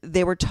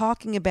 they were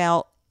talking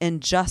about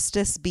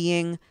injustice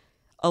being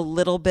a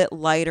little bit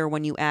lighter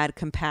when you add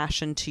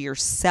compassion to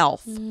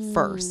yourself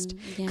first,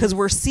 because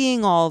we're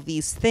seeing all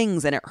these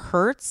things and it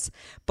hurts.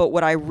 But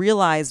what I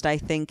realized, I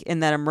think, in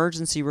that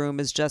emergency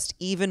room is just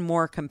even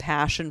more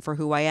compassion for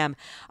who I am.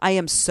 I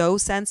am so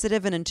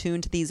sensitive and in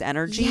tune to these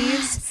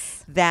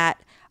energies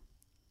that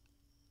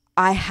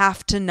I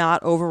have to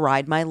not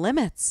override my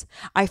limits.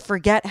 I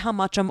forget how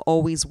much I'm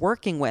always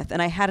working with.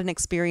 And I had an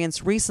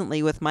experience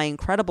recently with my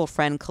incredible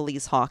friend,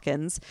 Khalees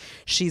Hawkins.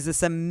 She's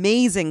this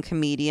amazing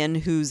comedian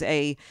who's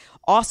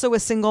also a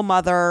single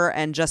mother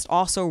and just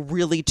also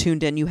really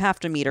tuned in. You have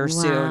to meet her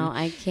soon.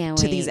 I can't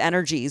to wait. These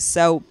energies.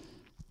 So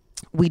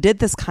we did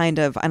this kind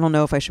of, I don't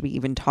know if I should be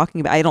even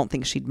talking about, I don't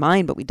think she'd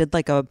mind, but we did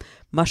like a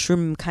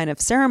mushroom kind of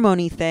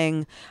ceremony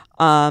thing.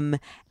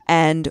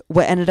 And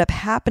what ended up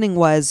happening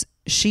was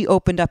she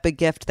opened up a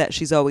gift that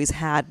she's always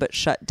had but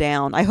shut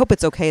down. I hope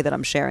it's okay that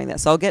I'm sharing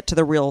this. I'll get to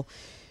the real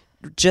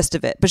gist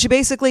of it. But she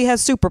basically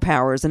has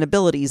superpowers and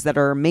abilities that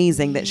are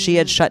amazing that she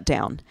had shut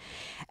down.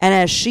 And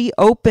as she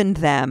opened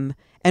them,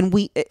 and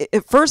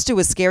at first it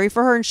was scary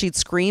for her and she'd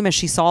scream as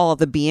she saw all of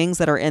the beings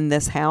that are in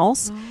this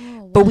house.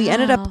 But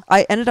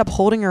I ended up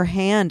holding her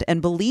hand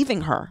and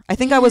believing her. I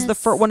think I was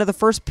one of the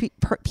first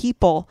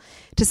people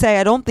to say,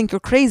 I don't think you're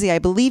crazy. I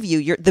believe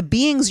you. The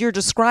beings you're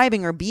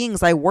describing are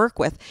beings I work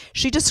with.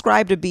 She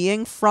described a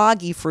being,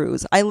 Froggy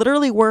Fruze. I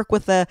literally work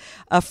with a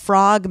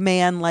frog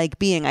man-like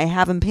being. I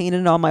have him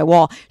painted on my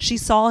wall. She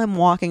saw him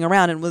walking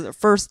around and was at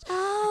first...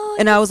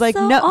 and I was like,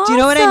 so no, awesome. Do you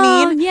know what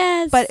I mean?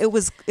 Yes. But it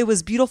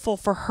was beautiful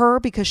for her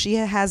because she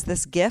has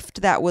this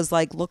gift that was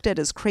like looked at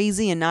as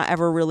crazy and not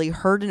ever really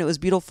heard. And it was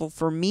beautiful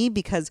for me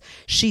because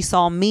she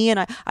saw me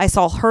and I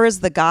saw her as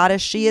the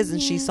goddess she is,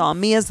 and she saw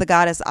me as the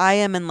goddess I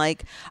am. And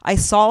like, I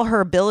saw her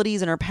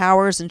abilities and her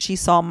powers and she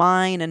saw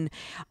mine. And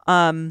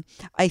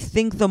I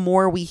think the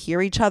more we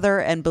hear each other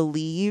and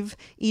believe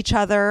each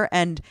other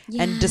and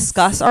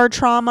discuss our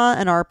trauma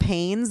and our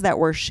pains that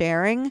we're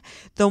sharing,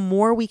 the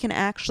more we can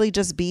actually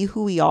just be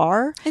who we are.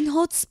 And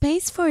hold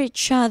space for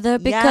each other,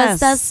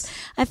 because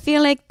I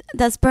feel like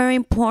that's very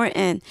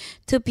important,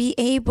 to be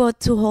able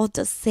to hold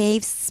a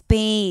safe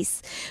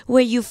space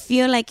where you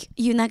feel like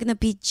you're not going to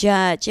be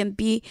judged and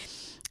be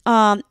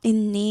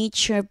in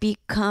nature, be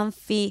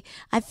comfy.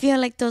 I feel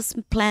like those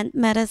plant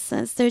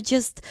medicines, they're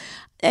just...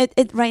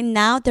 right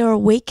now they're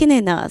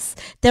awakening us.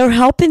 They're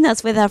helping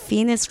us with our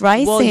Venus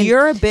rising.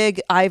 Well,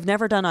 I've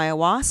never done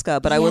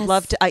ayahuasca, but I would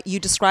love to. You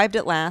described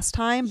it last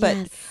time,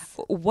 but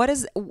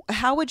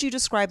how would you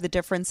describe the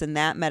difference in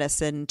that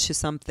medicine to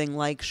something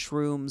like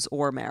shrooms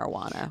or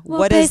marijuana? Well,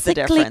 what is the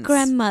difference? Basically,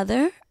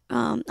 grandmother.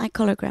 I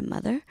call her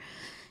grandmother.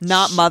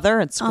 Not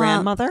mother, it's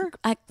grandmother?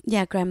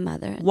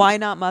 Grandmother. Why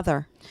not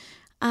mother?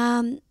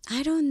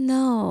 I don't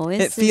know.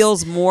 It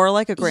feels more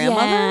like a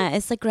grandmother? Yeah,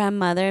 it's a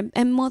grandmother.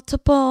 And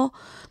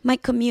my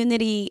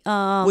community...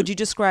 would you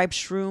describe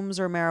shrooms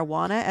or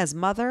marijuana as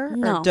mother?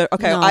 No. No.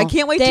 I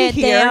can't wait to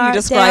hear you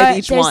describe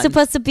each they're one. They're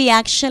supposed to be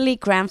actually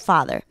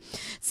grandfather.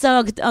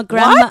 So,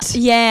 grandma... What?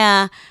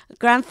 Yeah.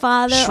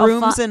 Grandfather...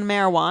 Shrooms and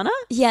marijuana?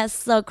 Yes.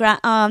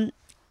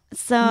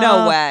 So,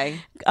 no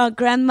way.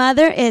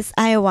 Grandmother is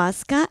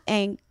ayahuasca,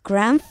 and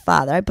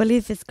grandfather, I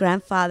believe his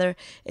grandfather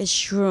is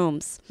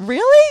shrooms.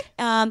 Really?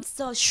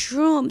 So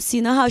shrooms,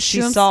 you know how She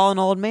shrooms... saw an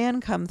old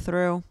man come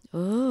through.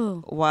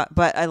 Ooh. What?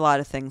 But a lot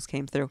of things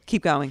came through.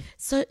 Keep going.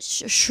 So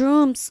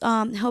shrooms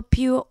help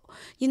you.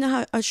 You know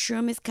how a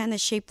shroom is kind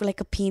of shaped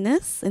like a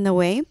penis in a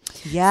way?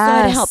 Yes,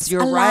 so it helps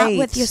you're a right. lot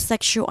with your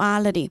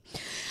sexuality.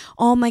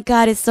 Oh my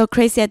God, it's so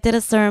crazy. I did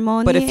a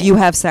ceremony. But if you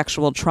have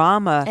sexual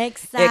trauma, it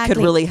could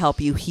really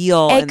help you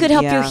heal. It could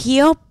help you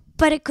heal,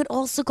 but it could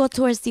also go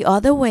towards the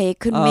other way. It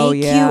could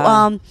make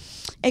you...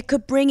 it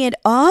could bring it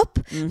up,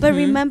 but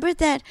remember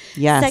that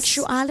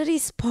sexuality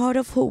is part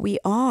of who we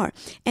are.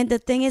 And the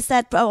thing is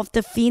that of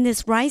the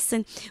Venus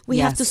rising, we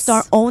have to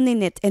start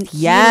owning it and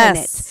healing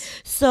it.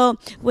 So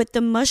with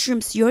the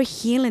mushrooms, you're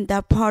healing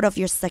that part of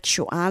your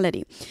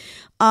sexuality,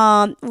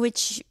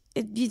 which...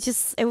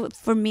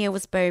 for me, it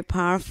was very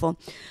powerful.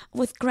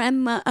 With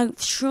grandma,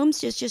 shrooms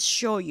just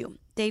show you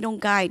They don't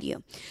guide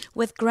you.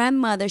 With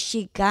grandmother,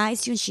 she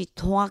guides you and she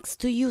talks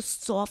to you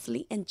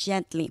softly and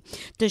gently.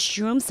 The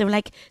shrooms, they're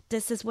like,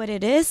 this is what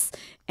it is,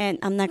 and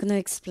I'm not going to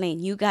explain.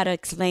 You got to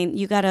explain.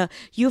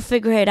 You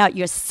figure it out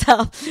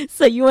yourself.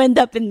 So you end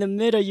up in the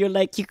middle. You're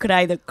like, you could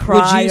either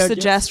cry Would you or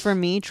suggest for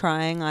me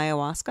trying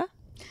ayahuasca?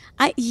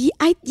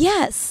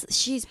 Yes,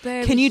 she's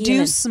very Can you do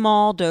healing.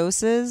 small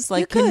doses?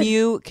 Like, could.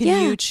 can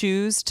Yeah. you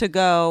choose to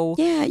go?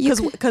 Yeah, you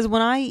could. Because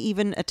when I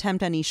even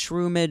attempt any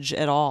shroomage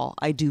at all,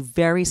 I do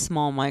very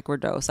small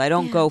microdose. I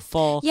don't go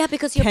full. Yeah,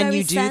 because you're can very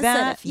you do that?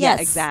 sensitive. Yeah, Yes.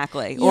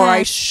 exactly. Or I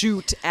Yes.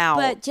 shoot out.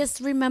 But just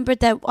remember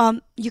that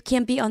you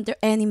can't be under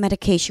any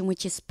medication,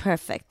 which is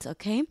perfect.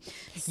 Okay,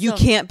 you So,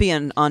 can't be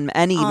on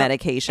any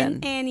medication.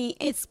 and any,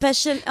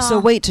 especially. So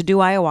wait, to do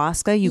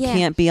ayahuasca, you yeah.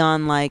 can't be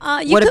on like.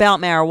 You What could- about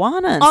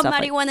marijuana and on stuff?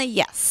 marijuana,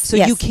 yes. So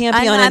yes. you can't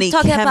be on I'm any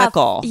talking about-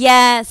 chemical.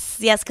 yes,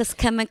 because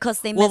chemicals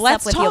they Well, mess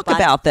let's up with your talk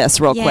body. about this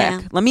real Yeah.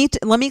 quick.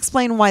 Let me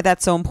explain why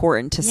that's so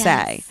important to Yes.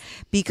 say,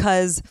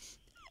 because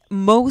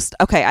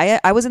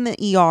I was in the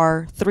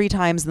ER 3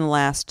 times in the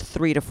last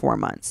 3 to 4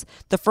 months.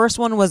 The first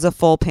one was a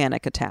full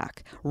panic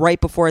attack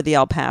right before the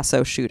El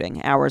Paso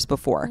shooting, hours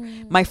before.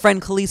 My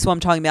friend Khalees, who I'm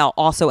talking about,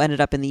 also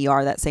ended up in the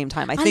ER that same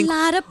time. I think a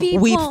lot of people.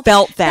 we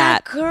felt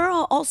That that.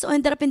 girl also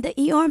ended up in the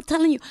ER. I'm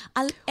telling you,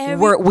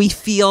 We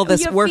feel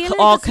this. you're We're feeling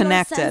all this, you're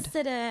connected.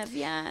 sensitive,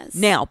 yes.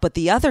 Now, but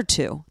the other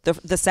two,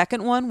 the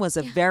second one was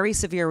a very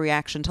severe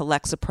reaction to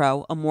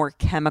Lexapro, a more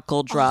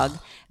chemical drug.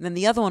 And then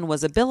the other one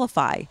was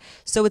Abilify.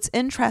 So it's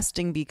interesting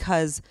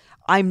because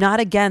I'm not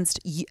against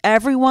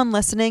everyone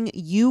listening.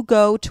 You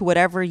go to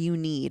whatever you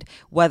need,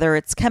 whether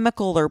it's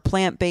chemical or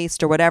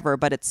plant-based or whatever.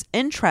 But it's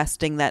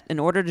interesting that in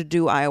order to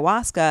do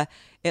ayahuasca,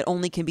 it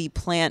only can be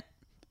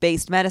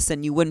plant-based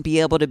medicine. You wouldn't be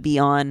able to be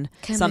on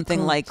something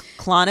Chemical. like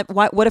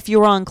Klonopin. What if you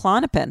were on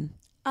Klonopin?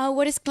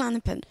 What is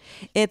Klonopin?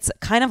 It's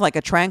kind of like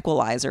a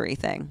tranquilizer-y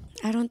thing.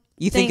 I don't.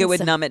 You think it would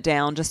so. numb it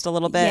down just a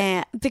little bit?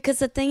 Yeah, because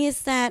the thing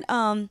is that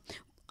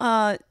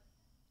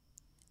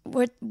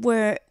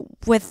we're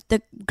with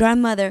the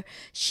grandmother,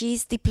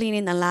 she's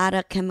depleting a lot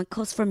of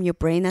chemicals from your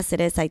brain as it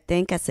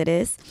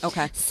is.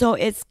 Okay. So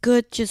it's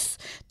good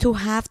just to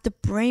have the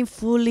brain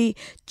fully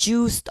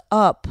juiced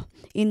up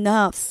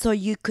enough so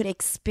you could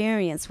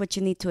experience what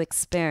you need to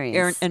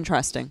experience.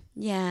 Interesting.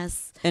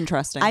 Yes.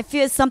 Interesting. I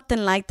feel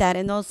something like that.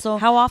 And also,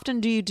 How often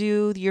do you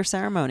do your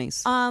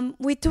ceremonies?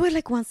 we do it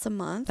like once a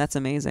month. That's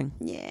amazing.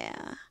 Yeah.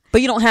 But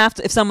you don't have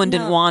to. If someone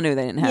didn't No. want to,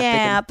 they didn't have to.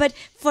 Yeah, but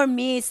for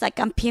me, it's like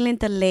I'm peeling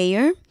the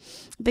layer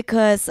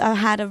because I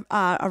had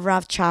a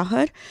rough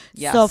childhood.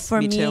 Yes, so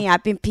for me me, too.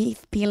 I've been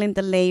peeling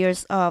the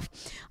layers of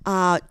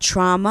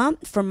trauma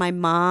from my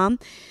mom.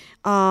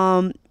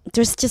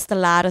 There's just a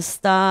lot of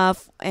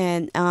stuff,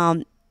 and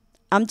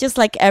I'm just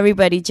like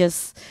everybody,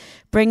 just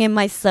bringing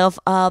myself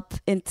up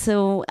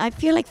into. I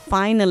feel like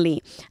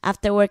finally,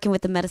 after working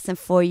with the medicine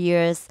 4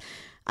 years,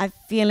 I'm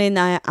feeling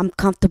I'm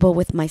comfortable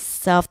with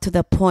myself to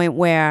the point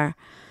where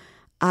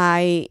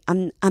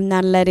I'm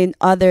not letting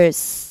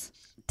others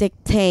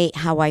dictate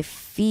how I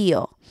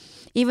feel.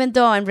 Even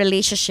though in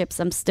relationships,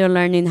 I'm still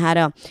learning how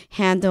to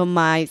handle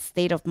my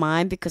state of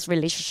mind because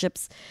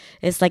relationships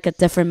is like a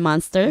different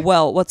monster.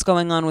 Well, what's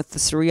going on with the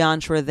Sri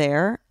Yantra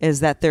there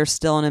is that there's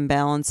still an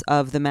imbalance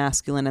of the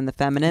masculine and the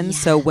feminine.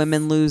 So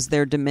women lose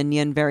their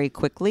dominion very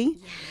quickly.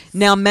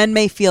 Now, men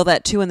may feel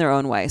that too in their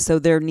own way. So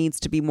there needs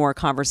to be more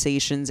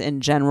conversations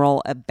in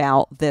general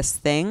about this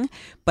thing.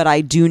 But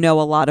I do know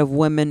a lot of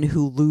women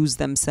who lose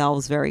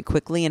themselves very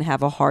quickly and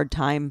have a hard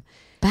time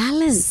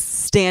Balance.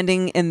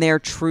 standing in their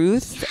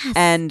truth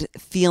and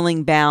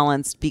feeling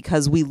balanced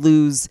because we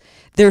lose.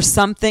 There's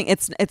something,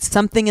 it's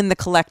something in the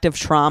collective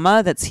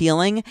trauma that's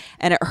healing,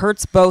 and it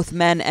hurts both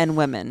men and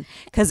women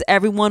because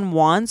everyone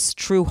wants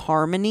true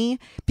harmony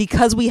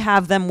because we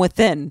have them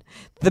within.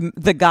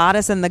 The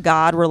goddess and the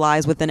god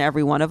relies within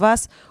every one of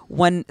us.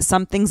 When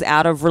something's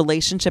out of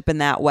relationship in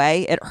that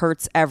way, it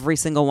hurts every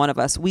single one of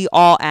us. We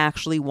all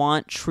actually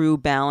want true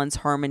balance,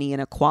 harmony,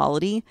 and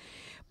equality.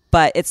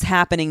 But it's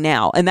happening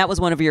now. And that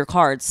was one of your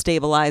cards,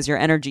 stabilize your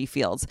energy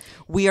fields.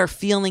 We are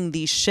feeling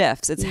these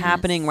shifts. It's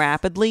happening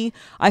rapidly.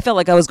 I felt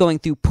like I was going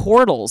through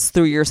portals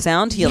through your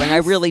sound healing. I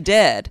really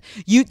did.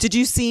 Did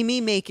you see me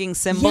making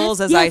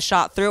symbols as I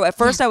shot through? At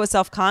first I was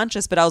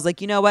self-conscious, but I was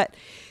like, you know what?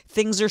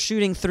 Things are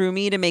shooting through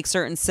me to make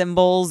certain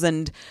symbols,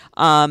 and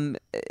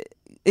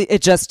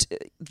it just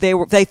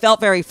they felt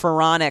very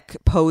pharaonic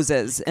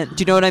poses. And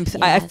do you know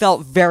what I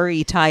felt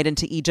very tied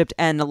into Egypt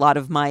and a lot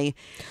of my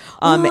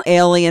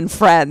alien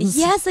friends.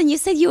 Yes, and you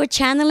said you were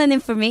channeling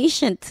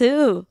information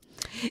too.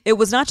 It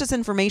was not just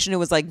information, it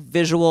was like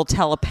visual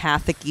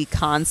telepathic-y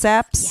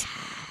concepts.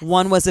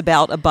 One was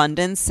about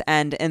abundance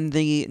and in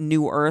the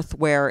new earth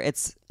where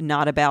it's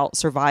not about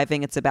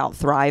surviving, it's about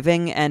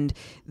thriving. And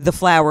the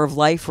flower of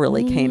life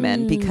really came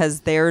in,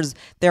 because there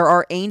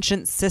are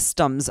ancient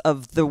systems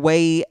of the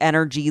way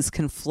energies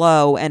can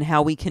flow and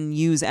how we can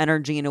use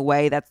energy in a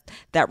way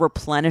that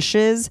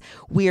replenishes.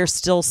 We are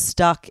still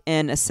stuck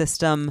in a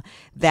system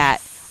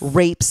that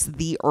rapes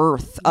the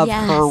earth of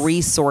her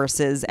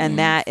resources, and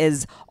that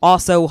is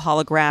also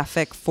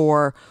holographic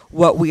for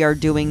what we are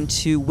doing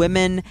to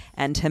women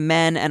and to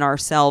men and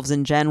ourselves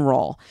in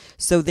general.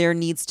 So there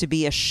needs to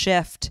be a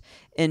shift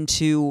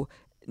into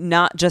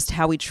not just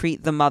how we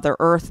treat the Mother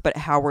Earth, but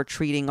how we're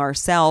treating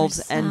ourselves.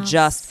 And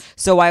just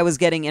so I was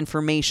getting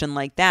information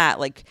like that,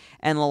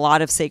 and a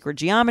lot of sacred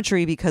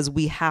geometry, because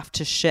we have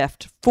to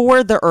shift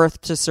for the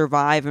earth to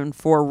survive and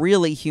for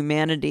really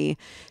humanity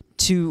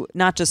to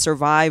not just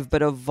survive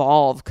but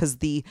evolve, because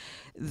the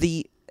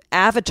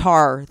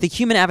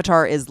human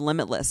avatar is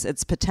limitless.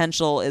 Its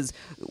potential is,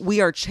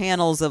 we are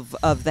channels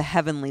of the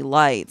heavenly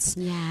lights.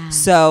 Yeah.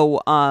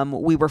 So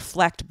we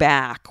reflect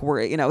back.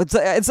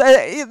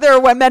 There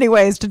are many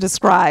ways to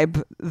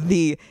describe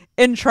the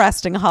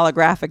interesting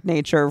holographic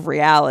nature of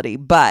reality,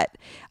 but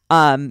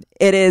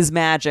it is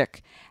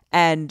magic.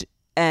 And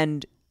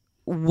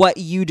what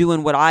you do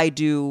and what I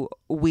do,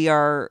 we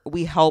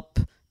help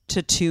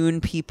to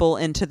tune people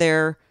into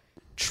their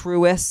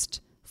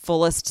truest,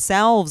 fullest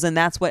selves. And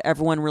that's what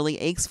everyone really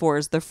aches for,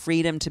 is the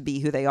freedom to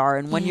be who they are.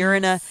 And when you're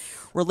in a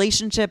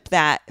relationship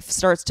that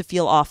starts to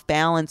feel off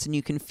balance, and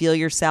you can feel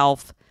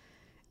yourself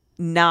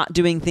not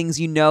doing things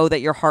you know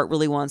that your heart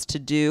really wants to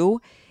do,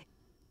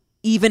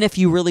 even if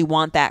you really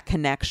want that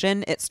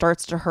connection, it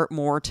starts to hurt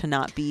more to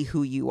not be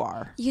who you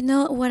are. You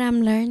know what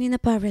I'm learning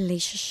about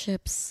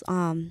relationships,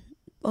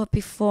 or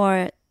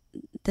before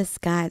this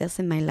guy that's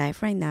in my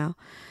life right now,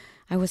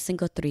 I was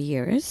single 3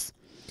 years.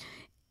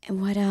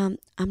 And what I'm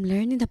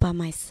learning about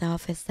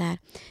myself is that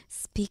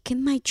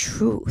speaking my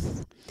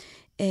truth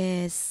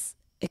it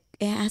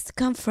has to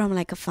come from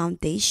like a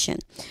foundation,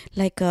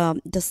 like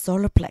the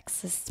solar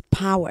plexus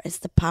power. It's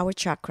the power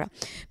chakra,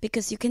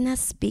 because you cannot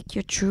speak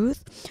your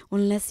truth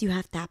unless you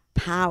have that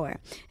power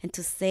and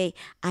to say,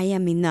 I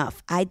am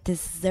enough. I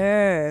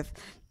deserve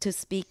to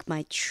speak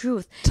my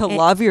truth, to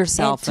love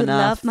yourself and to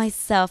enough. love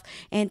myself.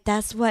 And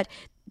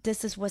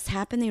this is what's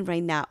happening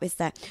right now, is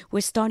that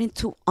we're starting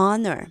to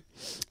honor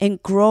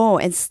and grow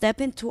and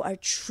step into our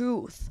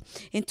truth,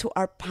 into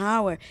our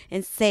power,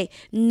 and say,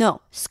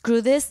 no, screw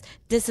this.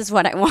 This is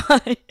what I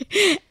want.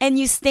 And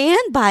you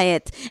stand by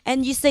it.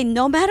 And you say,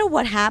 no matter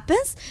what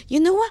happens, you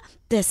know what?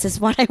 This is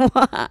what I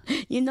want.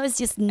 It's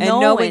just knowing.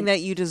 And knowing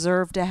that you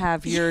deserve to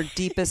have your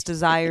deepest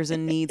desires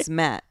and needs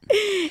met.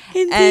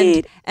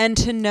 Indeed. And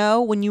to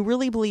know, when you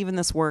really believe in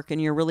this work and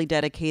you're really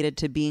dedicated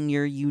to being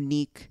your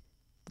unique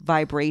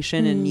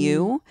vibration in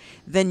you,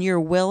 then you're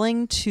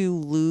willing to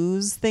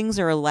lose things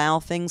or allow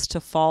things to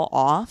fall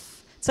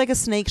off. It's like a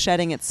snake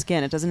shedding its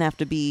skin. It doesn't have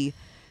to be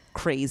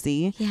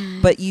crazy,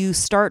 but you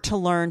start to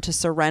learn to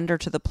surrender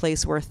to the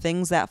place where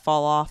things that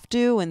fall off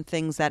do and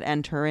things that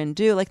enter in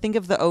do. Like, think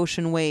of the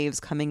ocean waves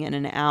coming in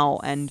and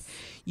out, and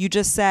you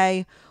just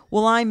say,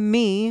 well, I'm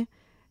me.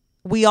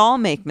 We all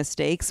make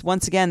mistakes.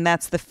 Once again,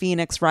 that's the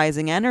Phoenix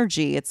rising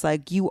energy. It's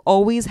like you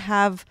always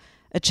have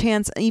a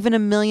chance, even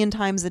 1,000,000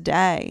 times a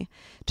day,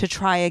 to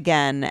try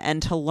again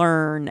and to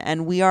learn.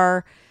 And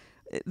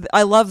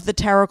I love the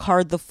tarot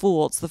card, the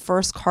Fool. It's the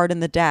first card in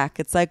the deck.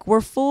 It's like,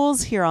 we're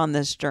fools here on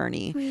this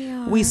journey.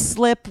 We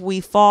slip, we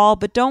fall,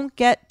 but don't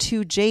get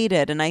too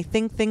jaded. And I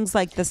think things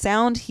like the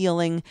sound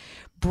healing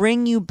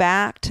bring you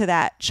back to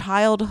that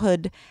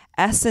childhood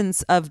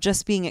essence of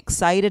just being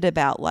excited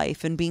about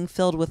life and being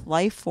filled with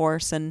life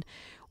force and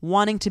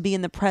wanting to be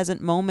in the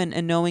present moment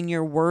and knowing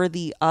you're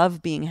worthy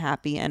of being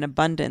happy and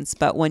abundance.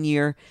 But when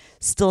you're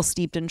still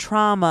steeped in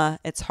trauma,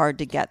 it's hard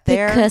to get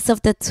there. Because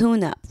of the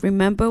tune-up.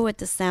 Remember what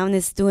the sound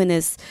is doing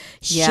is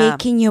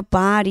shaking your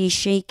body,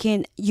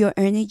 shaking your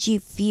energy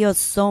field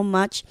so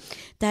much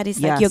that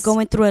it's like you're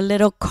going through a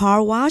little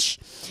car wash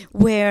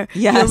where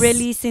you're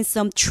releasing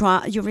some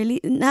trauma. You're really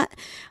not...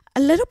 A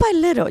little by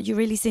little, you're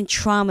releasing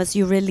traumas,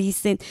 you're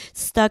releasing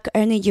stuck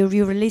energy,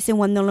 you're releasing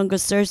what no longer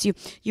serves you,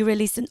 you're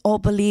releasing all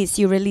beliefs,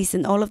 you're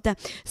releasing all of that.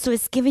 So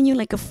it's giving you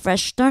like a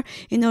fresh start.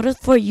 In order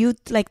for you,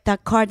 like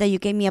that card that you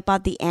gave me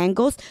about the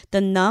angles,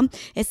 the numb,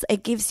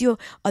 it gives you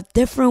a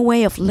different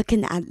way of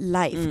looking at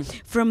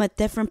life from a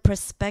different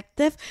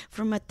perspective,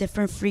 from a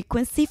different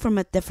frequency, from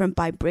a different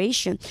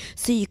vibration.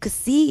 So you could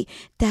see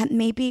that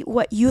maybe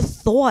what you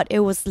thought it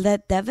was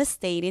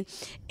devastating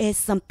is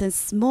something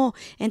small.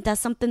 And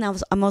that's something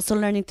I'm also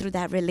learning through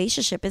that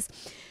relationship is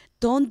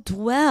don't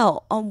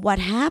dwell on what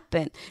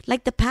happened.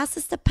 Like the past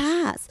is the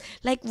past.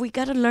 Like we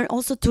got to learn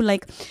also to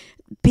like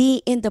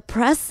be in the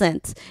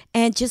present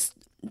and just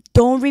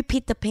don't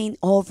repeat the pain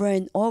over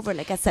and over.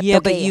 Like I said,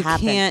 but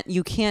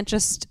you can't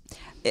just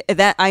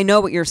that. I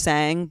know what you're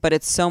saying, but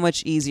it's so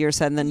much easier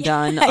said than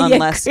done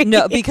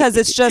because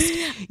it's just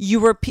you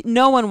repeat.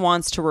 No one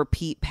wants to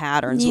repeat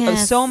patterns.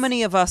 Yes. So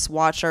many of us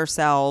watch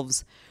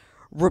ourselves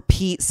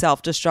repeat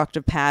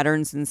self-destructive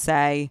patterns and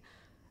say,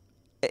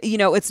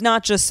 it's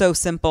not just so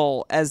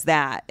simple as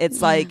that.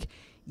 It's like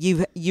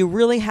you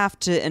really have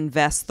to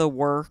invest the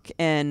work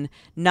in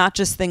not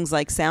just things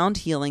like sound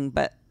healing,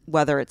 but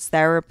whether it's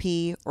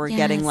therapy or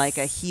getting like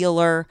a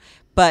healer.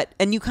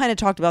 And you kind of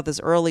talked about this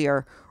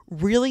earlier,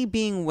 really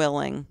being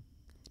willing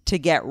to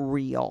get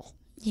real.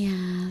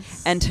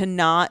 Yes. And to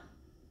not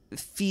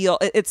feel,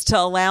 it's to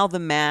allow the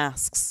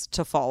masks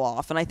to fall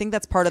off. And I think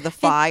that's part of the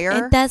fire.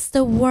 And that's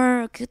the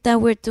work that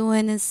we're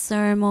doing in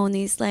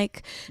ceremonies.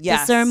 Like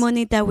the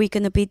ceremony that we're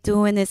going to be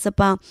doing is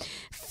about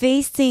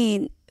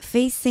facing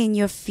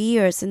your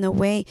fears in a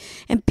way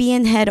and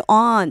being head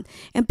on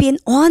and being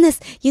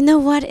honest. You know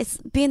what? It's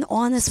being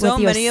honest with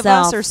yourself. So many of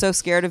us are so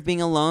scared of being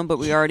alone, but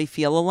we already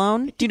feel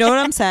alone. Do you know what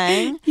I'm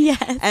saying?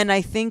 Yes. And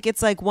I think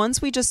it's like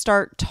once we just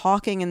start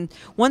talking and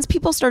once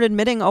people start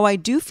admitting, oh, I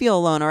do feel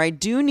alone or I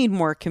do need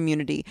more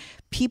community,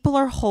 people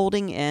are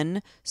holding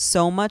in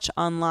so much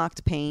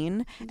unlocked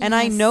pain. And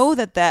I know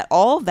that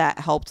all of that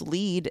helped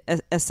lead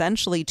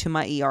essentially to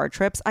my ER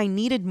trips. I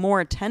needed more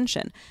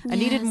attention. I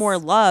needed more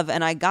love,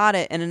 and I got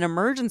it in an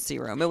emergency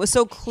room. It was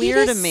so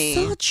clear to me.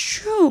 So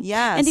true.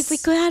 Yes. And if we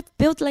could have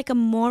built like a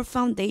more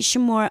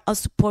foundation, more a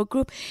support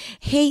group,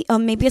 hey,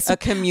 maybe a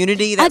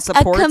community that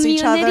supports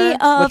each other,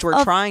 which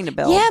we're trying to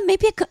build. Yeah,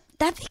 maybe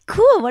that'd be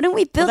cool. Why don't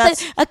we build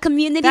a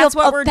community that's of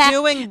what we're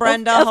doing,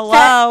 Brenda.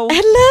 Hello.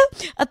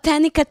 A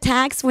panic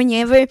attacks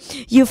whenever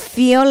you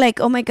feel like,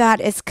 oh my God,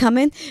 it's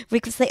coming.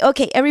 We could say,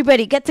 okay,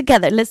 everybody get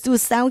together. Let's do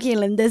sound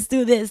healing. Let's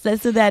do this.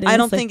 Let's do that. And I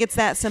don't think it's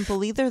that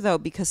simple either, though,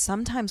 because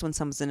sometimes when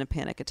someone's in a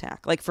panic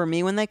attack, like for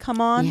me, when they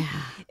come on,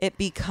 it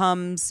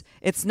becomes,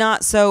 it's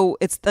not so,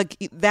 it's like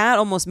that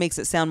almost makes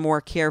it sound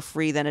more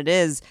carefree than it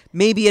is.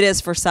 Maybe it is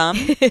for some.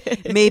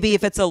 Maybe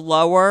if it's a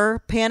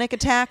lower panic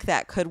attack,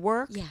 that could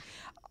work. Yeah.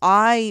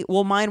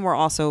 Mine were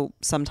also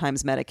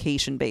sometimes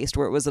medication based,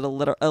 where it was a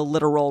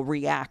literal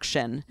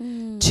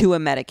reaction to a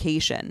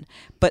medication.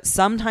 But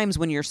sometimes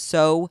when you're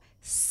so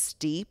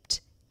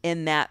steeped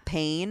in that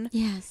pain,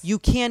 you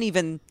can't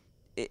even,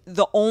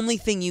 the only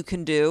thing you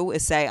can do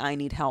is say, I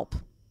need help.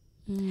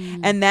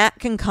 And that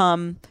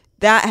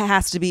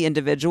has to be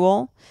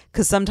individual,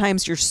 because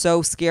sometimes you're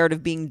so scared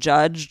of being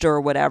judged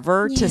or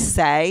whatever to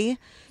say,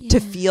 to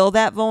feel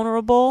that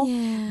vulnerable.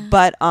 Yeah.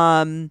 But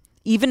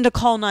even to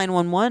call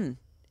 911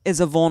 is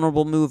a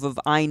vulnerable move of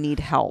I need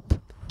help.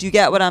 Do you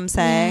get what I'm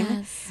saying?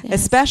 Yes.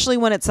 Especially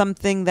when it's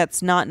something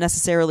that's not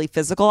necessarily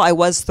physical. I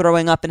was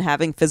throwing up and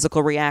having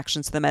physical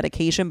reactions to the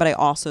medication, but I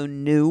also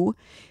knew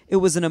it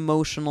was an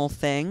emotional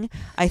thing.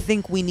 I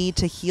think we need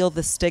to heal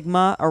the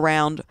stigma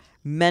around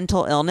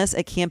mental illness.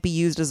 It can't be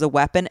used as a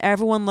weapon.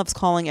 Everyone loves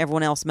calling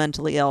everyone else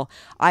mentally ill.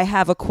 I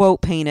have a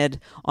quote painted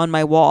on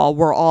my wall,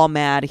 we're all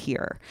mad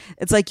here.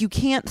 It's like you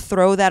can't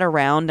throw that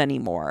around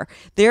anymore.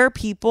 There are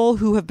people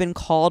who have been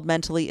called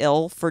mentally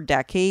ill for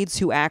decades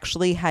who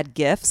actually had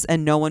gifts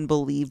and no one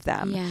believed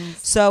them.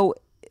 Yes. So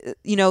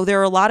there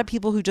are a lot of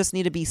people who just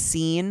need to be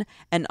seen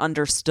and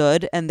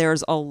understood, and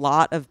there's a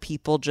lot of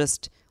people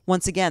just,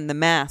 once again, the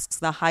masks,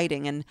 the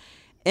hiding. And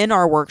in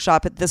our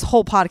workshop, this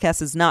whole podcast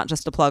is not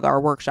just to plug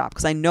our workshop,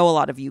 because I know a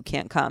lot of you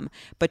can't come,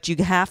 but you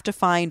have to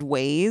find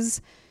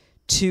ways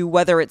to,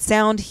 whether it's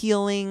sound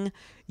healing,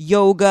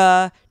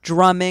 yoga,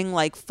 drumming,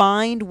 like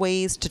find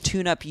ways to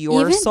tune up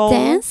your soul.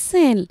 Even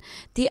dancing.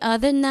 The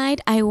other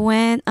night I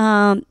went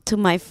to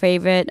my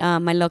favorite,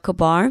 my local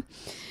bar.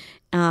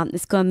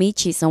 It's called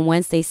Michi's. On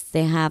Wednesdays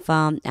they have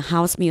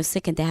house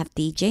music and they have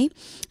DJ.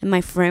 And my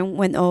friend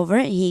went over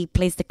and he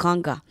plays the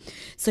conga.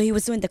 So he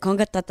was doing the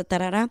conga, ta ta ta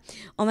ta ta.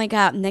 Oh my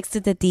God! Next to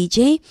the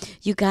DJ,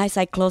 you guys,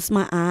 I closed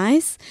my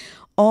eyes.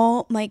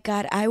 Oh my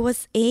God! I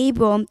was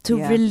able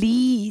to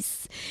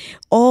release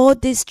all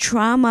this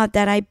trauma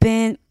that I've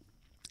been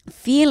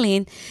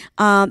feeling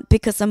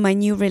because of my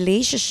new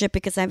relationship,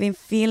 because I've been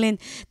feeling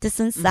this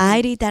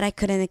anxiety that I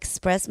couldn't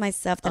express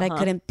myself, that I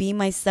couldn't be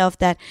myself,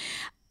 that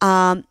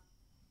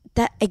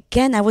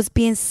again, I was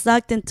being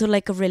sucked into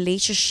like a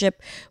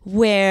relationship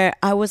where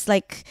I was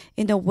like,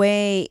 in a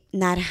way,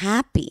 not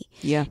happy.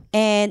 Yeah.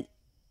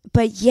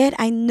 But yet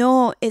I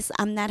know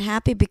I'm not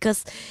happy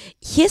because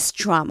his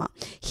trauma,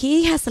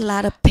 he has a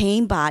lot of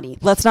pain body.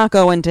 Let's not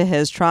go into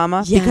his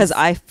trauma, because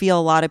I feel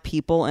a lot of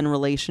people in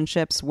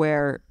relationships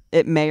where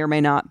it may or may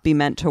not be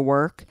meant to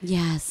work.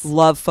 Yes.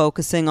 Love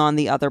focusing on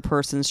the other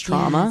person's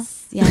trauma.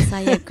 Yes, I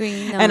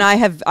agree. No. And I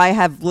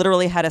have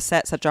literally had to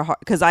set such a hard,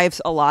 because I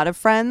have a lot of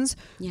friends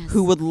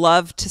who would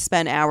love to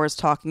spend hours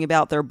talking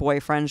about their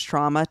boyfriend's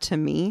trauma to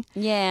me.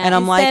 Yeah. And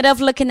I'm instead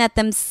of looking at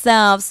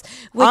themselves,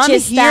 which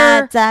is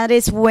that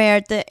is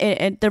where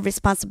the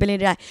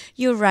responsibility.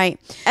 You're right.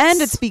 And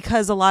it's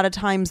because a lot of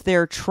times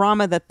their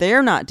trauma that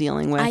they're not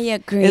dealing with, I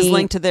agree, is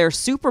linked to their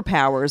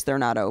superpowers they're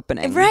not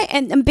opening. Right.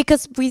 And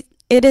because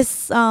it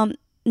is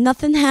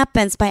nothing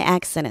happens by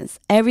accidents.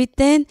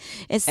 Everything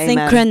is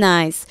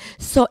synchronized.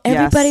 So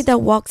everybody that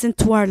walks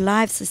into our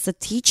lives is a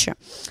teacher.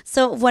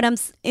 So what I'm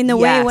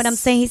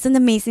saying, he's an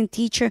amazing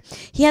teacher.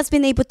 He has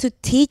been able to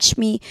teach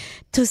me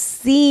to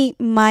see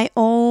my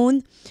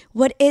own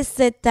what is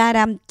it that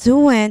I'm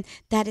doing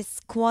that is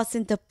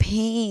causing the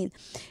pain?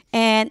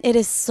 And it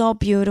is so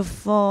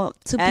beautiful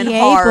to And be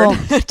hard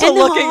able to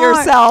look at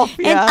yourself.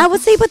 And Yeah. I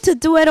was able to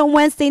do it on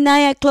Wednesday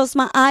night. I closed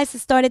my eyes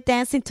and started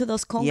dancing to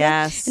those congas.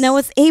 Yes. And I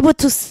was able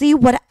to see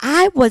what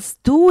I was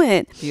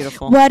doing.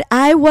 Beautiful. What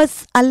I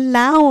was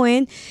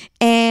allowing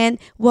and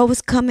what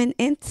was coming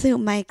into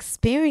my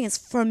experience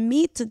for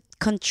me to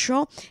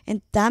control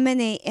and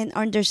dominate and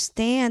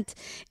understand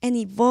and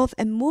evolve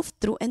and move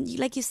through. And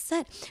like you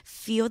said,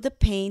 feel the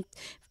pain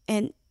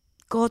and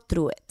go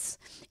through it.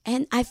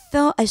 And I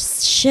felt a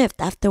shift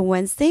after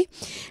Wednesday.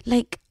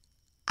 Like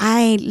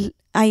I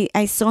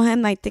saw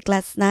him, I think,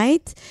 last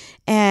night,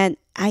 and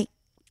I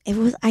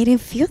didn't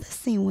feel the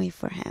same way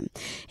for him.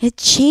 It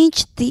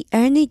changed the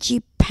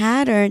energy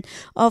pattern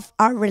of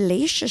our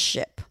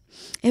relationship.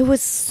 It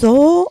was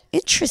so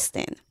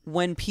interesting.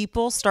 When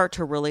people start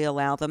to really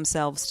allow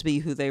themselves to be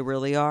who they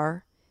really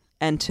are,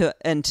 and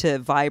to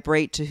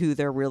vibrate to who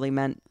they're really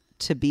meant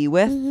to be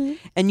with,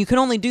 and you can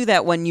only do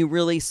that when you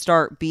really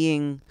start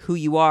being who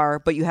you are,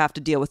 but you have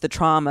to deal with the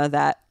trauma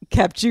that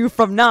kept you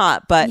from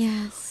not. But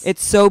Yes.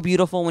 it's so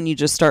beautiful when you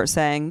just start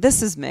saying,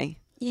 this is me,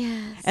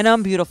 Yes. and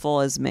I'm beautiful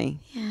as me.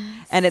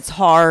 Yes. And it's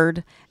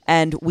hard,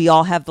 and we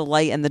all have the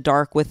light and the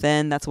dark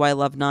within. That's why I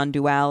love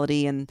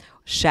non-duality, and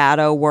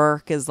shadow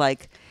work is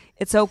like,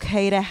 it's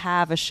okay to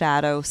have a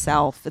shadow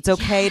self. It's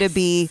okay to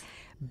be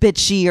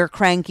bitchy or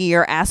cranky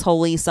or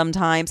assholey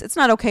sometimes. It's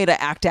not okay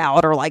to act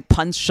out or like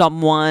punch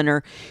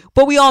someone,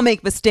 but we all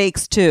make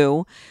mistakes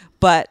too.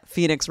 But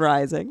Phoenix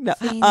Rising. No.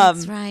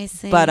 Phoenix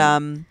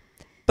Rising.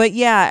 But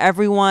yeah,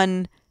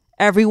 everyone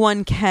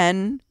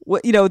can,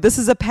 this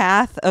is a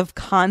path of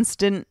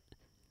constant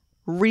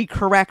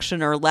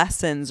recorrection or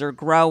lessons or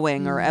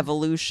growing or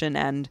evolution,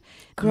 and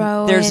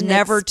there's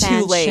never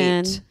too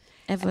late.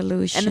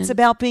 Evolution. And it's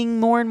about being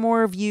more and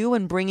more of you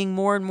and bringing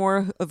more and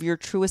more of your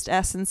truest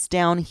essence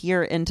down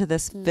here into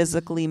this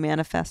physically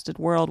manifested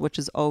world, which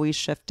is always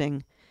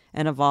shifting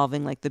and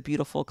evolving like the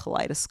beautiful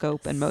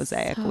kaleidoscope and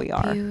mosaic so we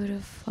are.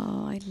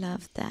 Beautiful. I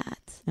love that.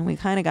 And we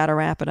kind of got to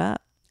wrap it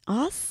up.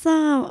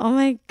 Awesome. Oh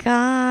my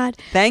God.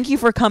 Thank you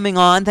for coming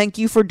on. Thank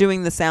you for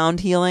doing the sound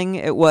healing.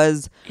 It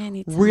was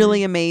Anytime.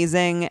 really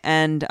amazing.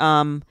 And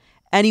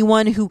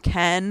anyone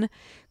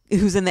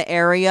who's in the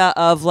area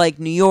of like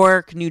New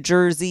York, New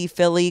Jersey,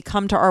 Philly,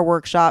 come to our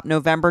workshop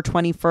November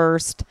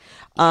 21st.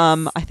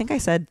 I think I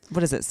said,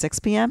 what is it, 6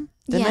 p.m.?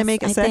 Didn't I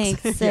make it 6? I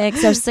think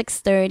 6 or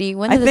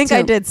 6:30. I think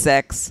I did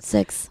 6.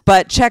 6.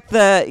 But check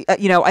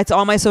it's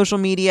on my social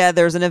media.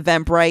 There's an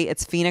Eventbrite.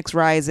 It's Phoenix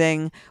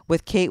Rising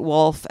with Kate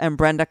Wolf and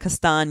Brenda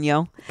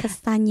Castano.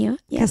 Castano.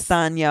 Yes.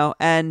 Castano.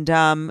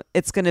 And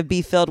it's going to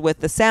be filled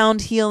with the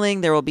sound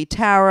healing. There will be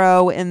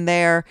tarot in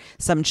there,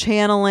 some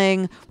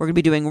channeling. We're going to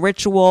be doing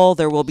ritual.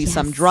 There will be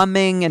some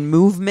drumming and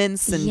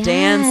movements and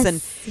dance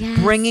and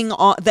bringing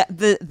on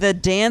the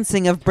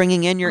dancing of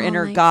bringing in your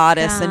inner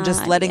goddess and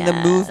just letting the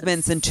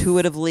movements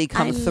intuitively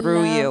come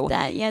through you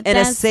Yeah, in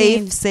a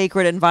safe,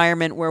 sacred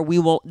environment where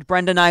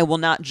Brenda and I will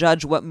not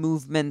judge what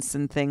movements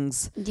and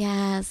things.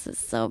 Yes, it's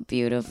so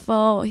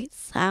beautiful.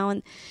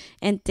 Sound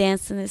and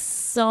dancing is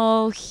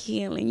so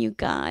healing, you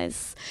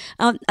guys.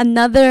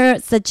 Another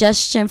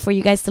suggestion for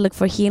you guys to look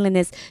for healing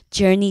is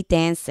journey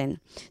dancing.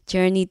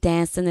 Journey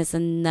dancing is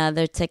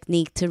another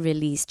technique to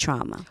release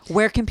trauma.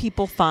 Where can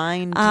people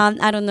find?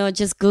 I don't know,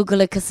 just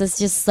Google it because it's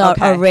just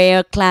a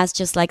rare class,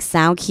 just like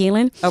sound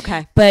healing.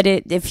 Okay. But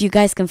if you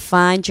guys can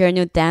find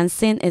journey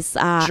dancing, is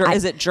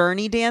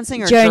Journey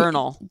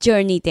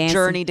dancing.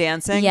 Journey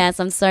dancing? Yes,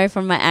 I'm sorry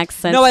for my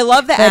accent. No, I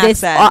love the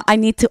accent. I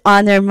need to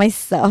honor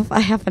myself. I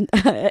haven't.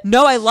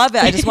 No, I love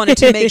it. I just wanted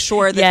to make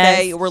sure that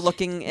they were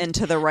looking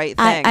into the right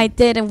thing. I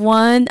did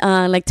one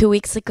like 2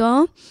 weeks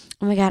ago.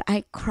 Oh my God,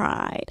 I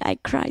cried. I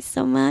cried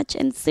so much.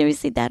 And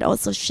seriously, that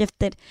also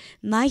shifted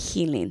my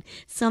healing.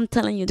 So I'm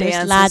telling you, there's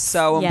dance lots. Is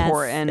so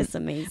important. It's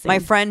amazing. My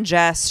friend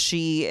Jess,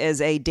 she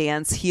is a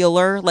dance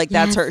healer. Like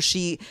that's her.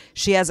 She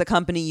has a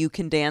company, You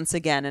Can Dance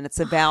Again. And it's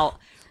about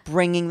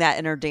bringing that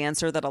inner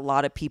dancer that a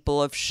lot of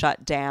people have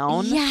shut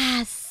down.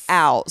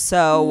 Out.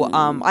 So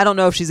I don't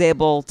know if she's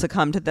able to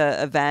come to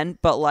the event,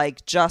 but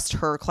like just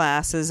her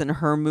classes and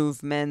her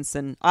movements,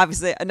 and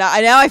obviously now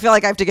I feel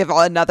like I have to give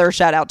another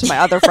shout out to my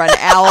other friend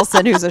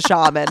Allison, who's a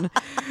shaman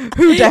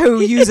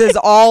who uses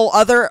all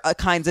other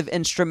kinds of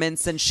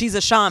instruments, and she's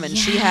a shaman.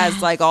 She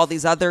has like all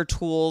these other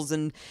tools,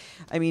 and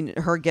I mean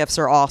her gifts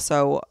are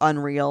also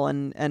unreal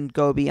and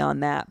go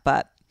beyond that.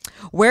 But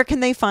where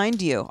can they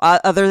find you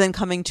other than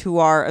coming to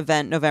our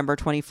event November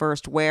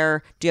 21st?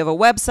 Where do you have a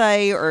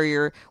website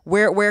or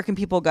where can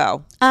people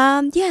go?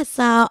 Yes,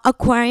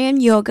 Aquarium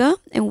Yoga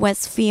in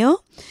Westfield.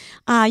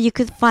 You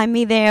could find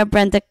me there,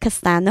 Brenda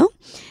Castano.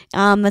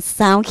 I'm a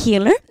sound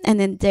healer, and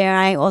then there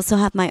I also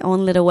have my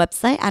own little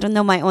website. I don't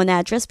know my own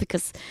address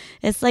because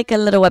it's like a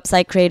little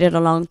website created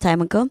a long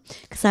time ago,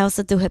 because I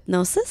also do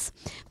hypnosis,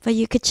 but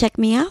you could check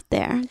me out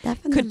there.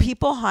 Definitely. Could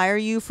people hire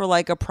you for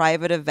like a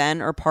private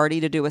event or party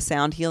to do a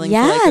sound healing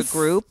for like a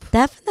group?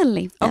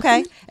 Definitely.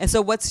 Okay. And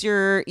so what's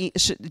your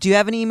do you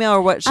have an email,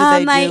 or what should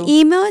they do? My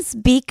email is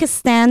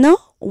bcastano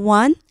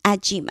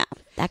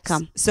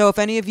health1@gmail.com. So if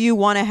any of you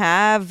want to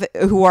have,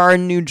 who are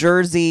in New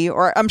Jersey,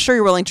 or I'm sure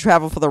you're willing to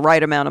travel for the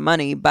right amount of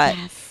money, but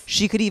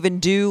she could even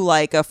do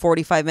like a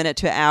 45-minute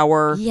to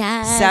hour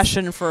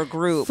session for a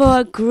group. For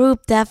a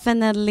group,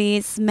 definitely.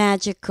 It's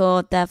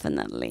magical,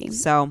 definitely.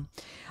 So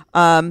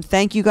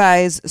thank you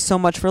guys so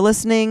much for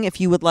listening. If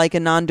you would like a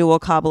non-dual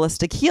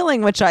Kabbalistic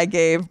healing, which I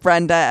gave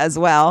Brenda as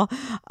well.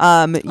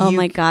 Oh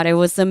my God, it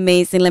was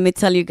amazing. Let me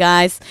tell you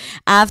guys,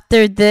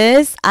 after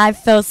this, I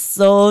felt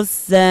so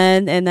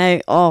zen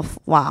and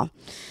wow.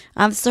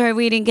 I'm sorry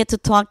we didn't get to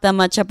talk that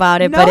much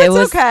about it, No, but it it's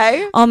was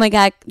okay. Oh my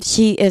God,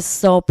 she is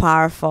so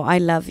powerful. I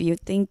love you.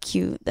 Thank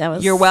you. That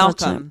was You're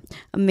welcome.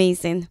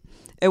 Amazing.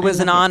 It was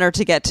an honor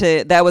to get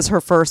to, that was her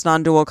first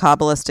non-dual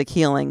Kabbalistic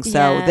healing.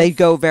 So Yes. they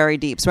go very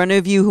deep. So any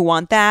of you who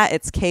want that,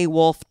 it's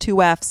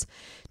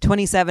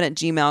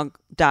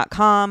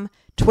kwolf2fs27@gmail.com,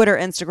 Twitter,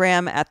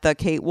 Instagram at the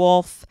Kate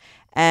Wolf.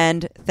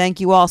 And thank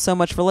you all so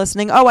much for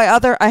listening. Oh,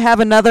 I have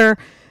another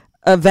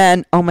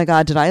event. Oh my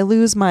God, did I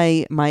lose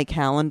my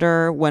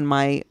calendar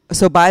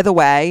so by the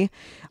way,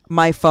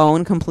 my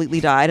phone completely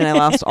died and I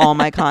lost all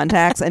my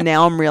contacts. And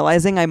now I'm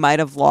realizing I might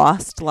have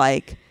lost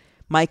like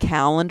my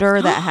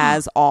calendar that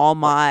has all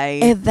my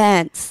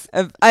events.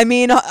 I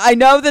mean, I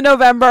know the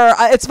November.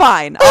 It's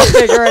fine. I'll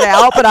figure it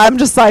out. But I'm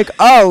just like,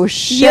 oh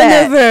shit!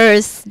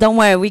 Universe, don't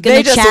worry. We're gonna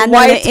They just channel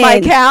wiped it my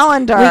in.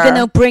 calendar. We're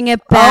gonna bring it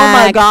Oh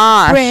back. my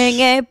gosh! Bring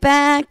it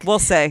back. We'll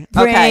see.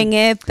 Bring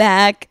Okay. it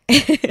back.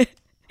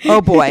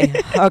 Oh boy.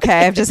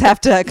 Okay. I just have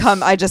to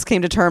come. I just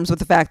came to terms with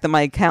the fact that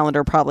my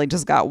calendar probably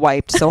just got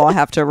wiped, so I'll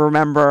have to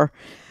remember.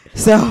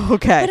 So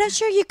okay. But I'm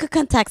sure you could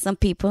contact some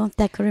people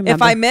that could remember.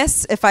 If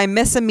I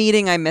miss a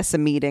meeting, I miss a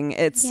meeting.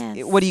 It's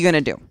Yes. what are you gonna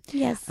do?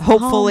 Yes.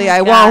 Hopefully Oh my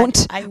I God.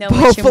 won't. I know what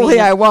you Hopefully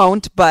mean. I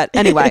won't. But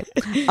anyway,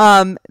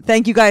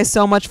 thank you guys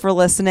so much for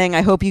listening.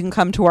 I hope you can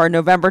come to our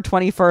November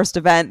 21st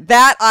event.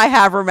 That I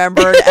have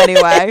remembered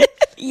anyway.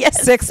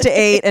 Yes. 6 to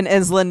 8 in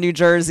Island, New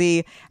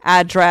Jersey.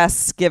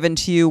 Address given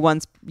to you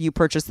once you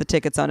purchase the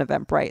tickets on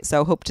Eventbrite.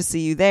 So hope to see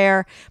you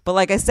there. But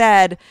like I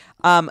said,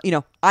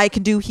 I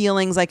can do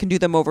healings. I can do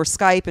them over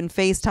Skype and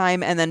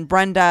FaceTime. And then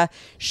Brenda,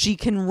 she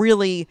can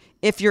really,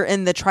 if you're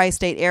in the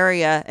tri-state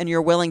area and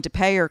you're willing to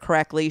pay her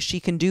correctly,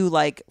 she can do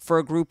like for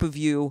a group of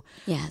you,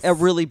 Yes. a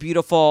really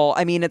beautiful,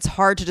 I mean, it's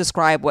hard to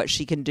describe what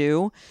she can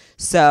do.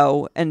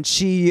 So, and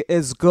she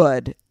is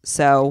good.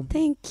 So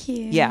Thank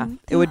you. yeah,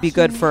 it would be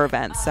good for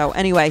events. So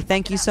anyway,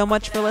 thank you so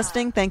much for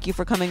listening. Thank you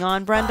for coming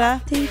on,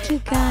 Brenda. Thank you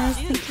guys.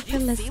 Thank you for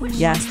listening.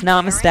 Yes,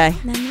 namaste.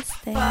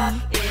 Namaste. it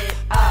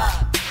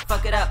up.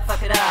 Fuck it up,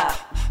 fuck it up.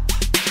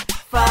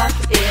 Fuck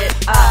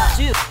it up.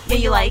 Dude, yeah,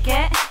 you like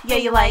it? Yeah,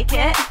 you like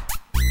it?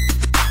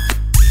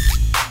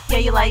 Yeah,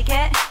 you like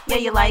it? Yeah,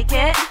 you like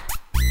it?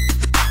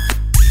 Yeah, you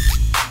like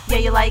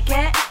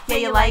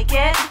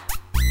it?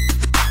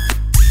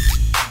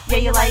 Yeah,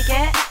 you like it? Yeah, you like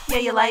it? Yeah,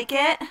 you like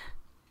it?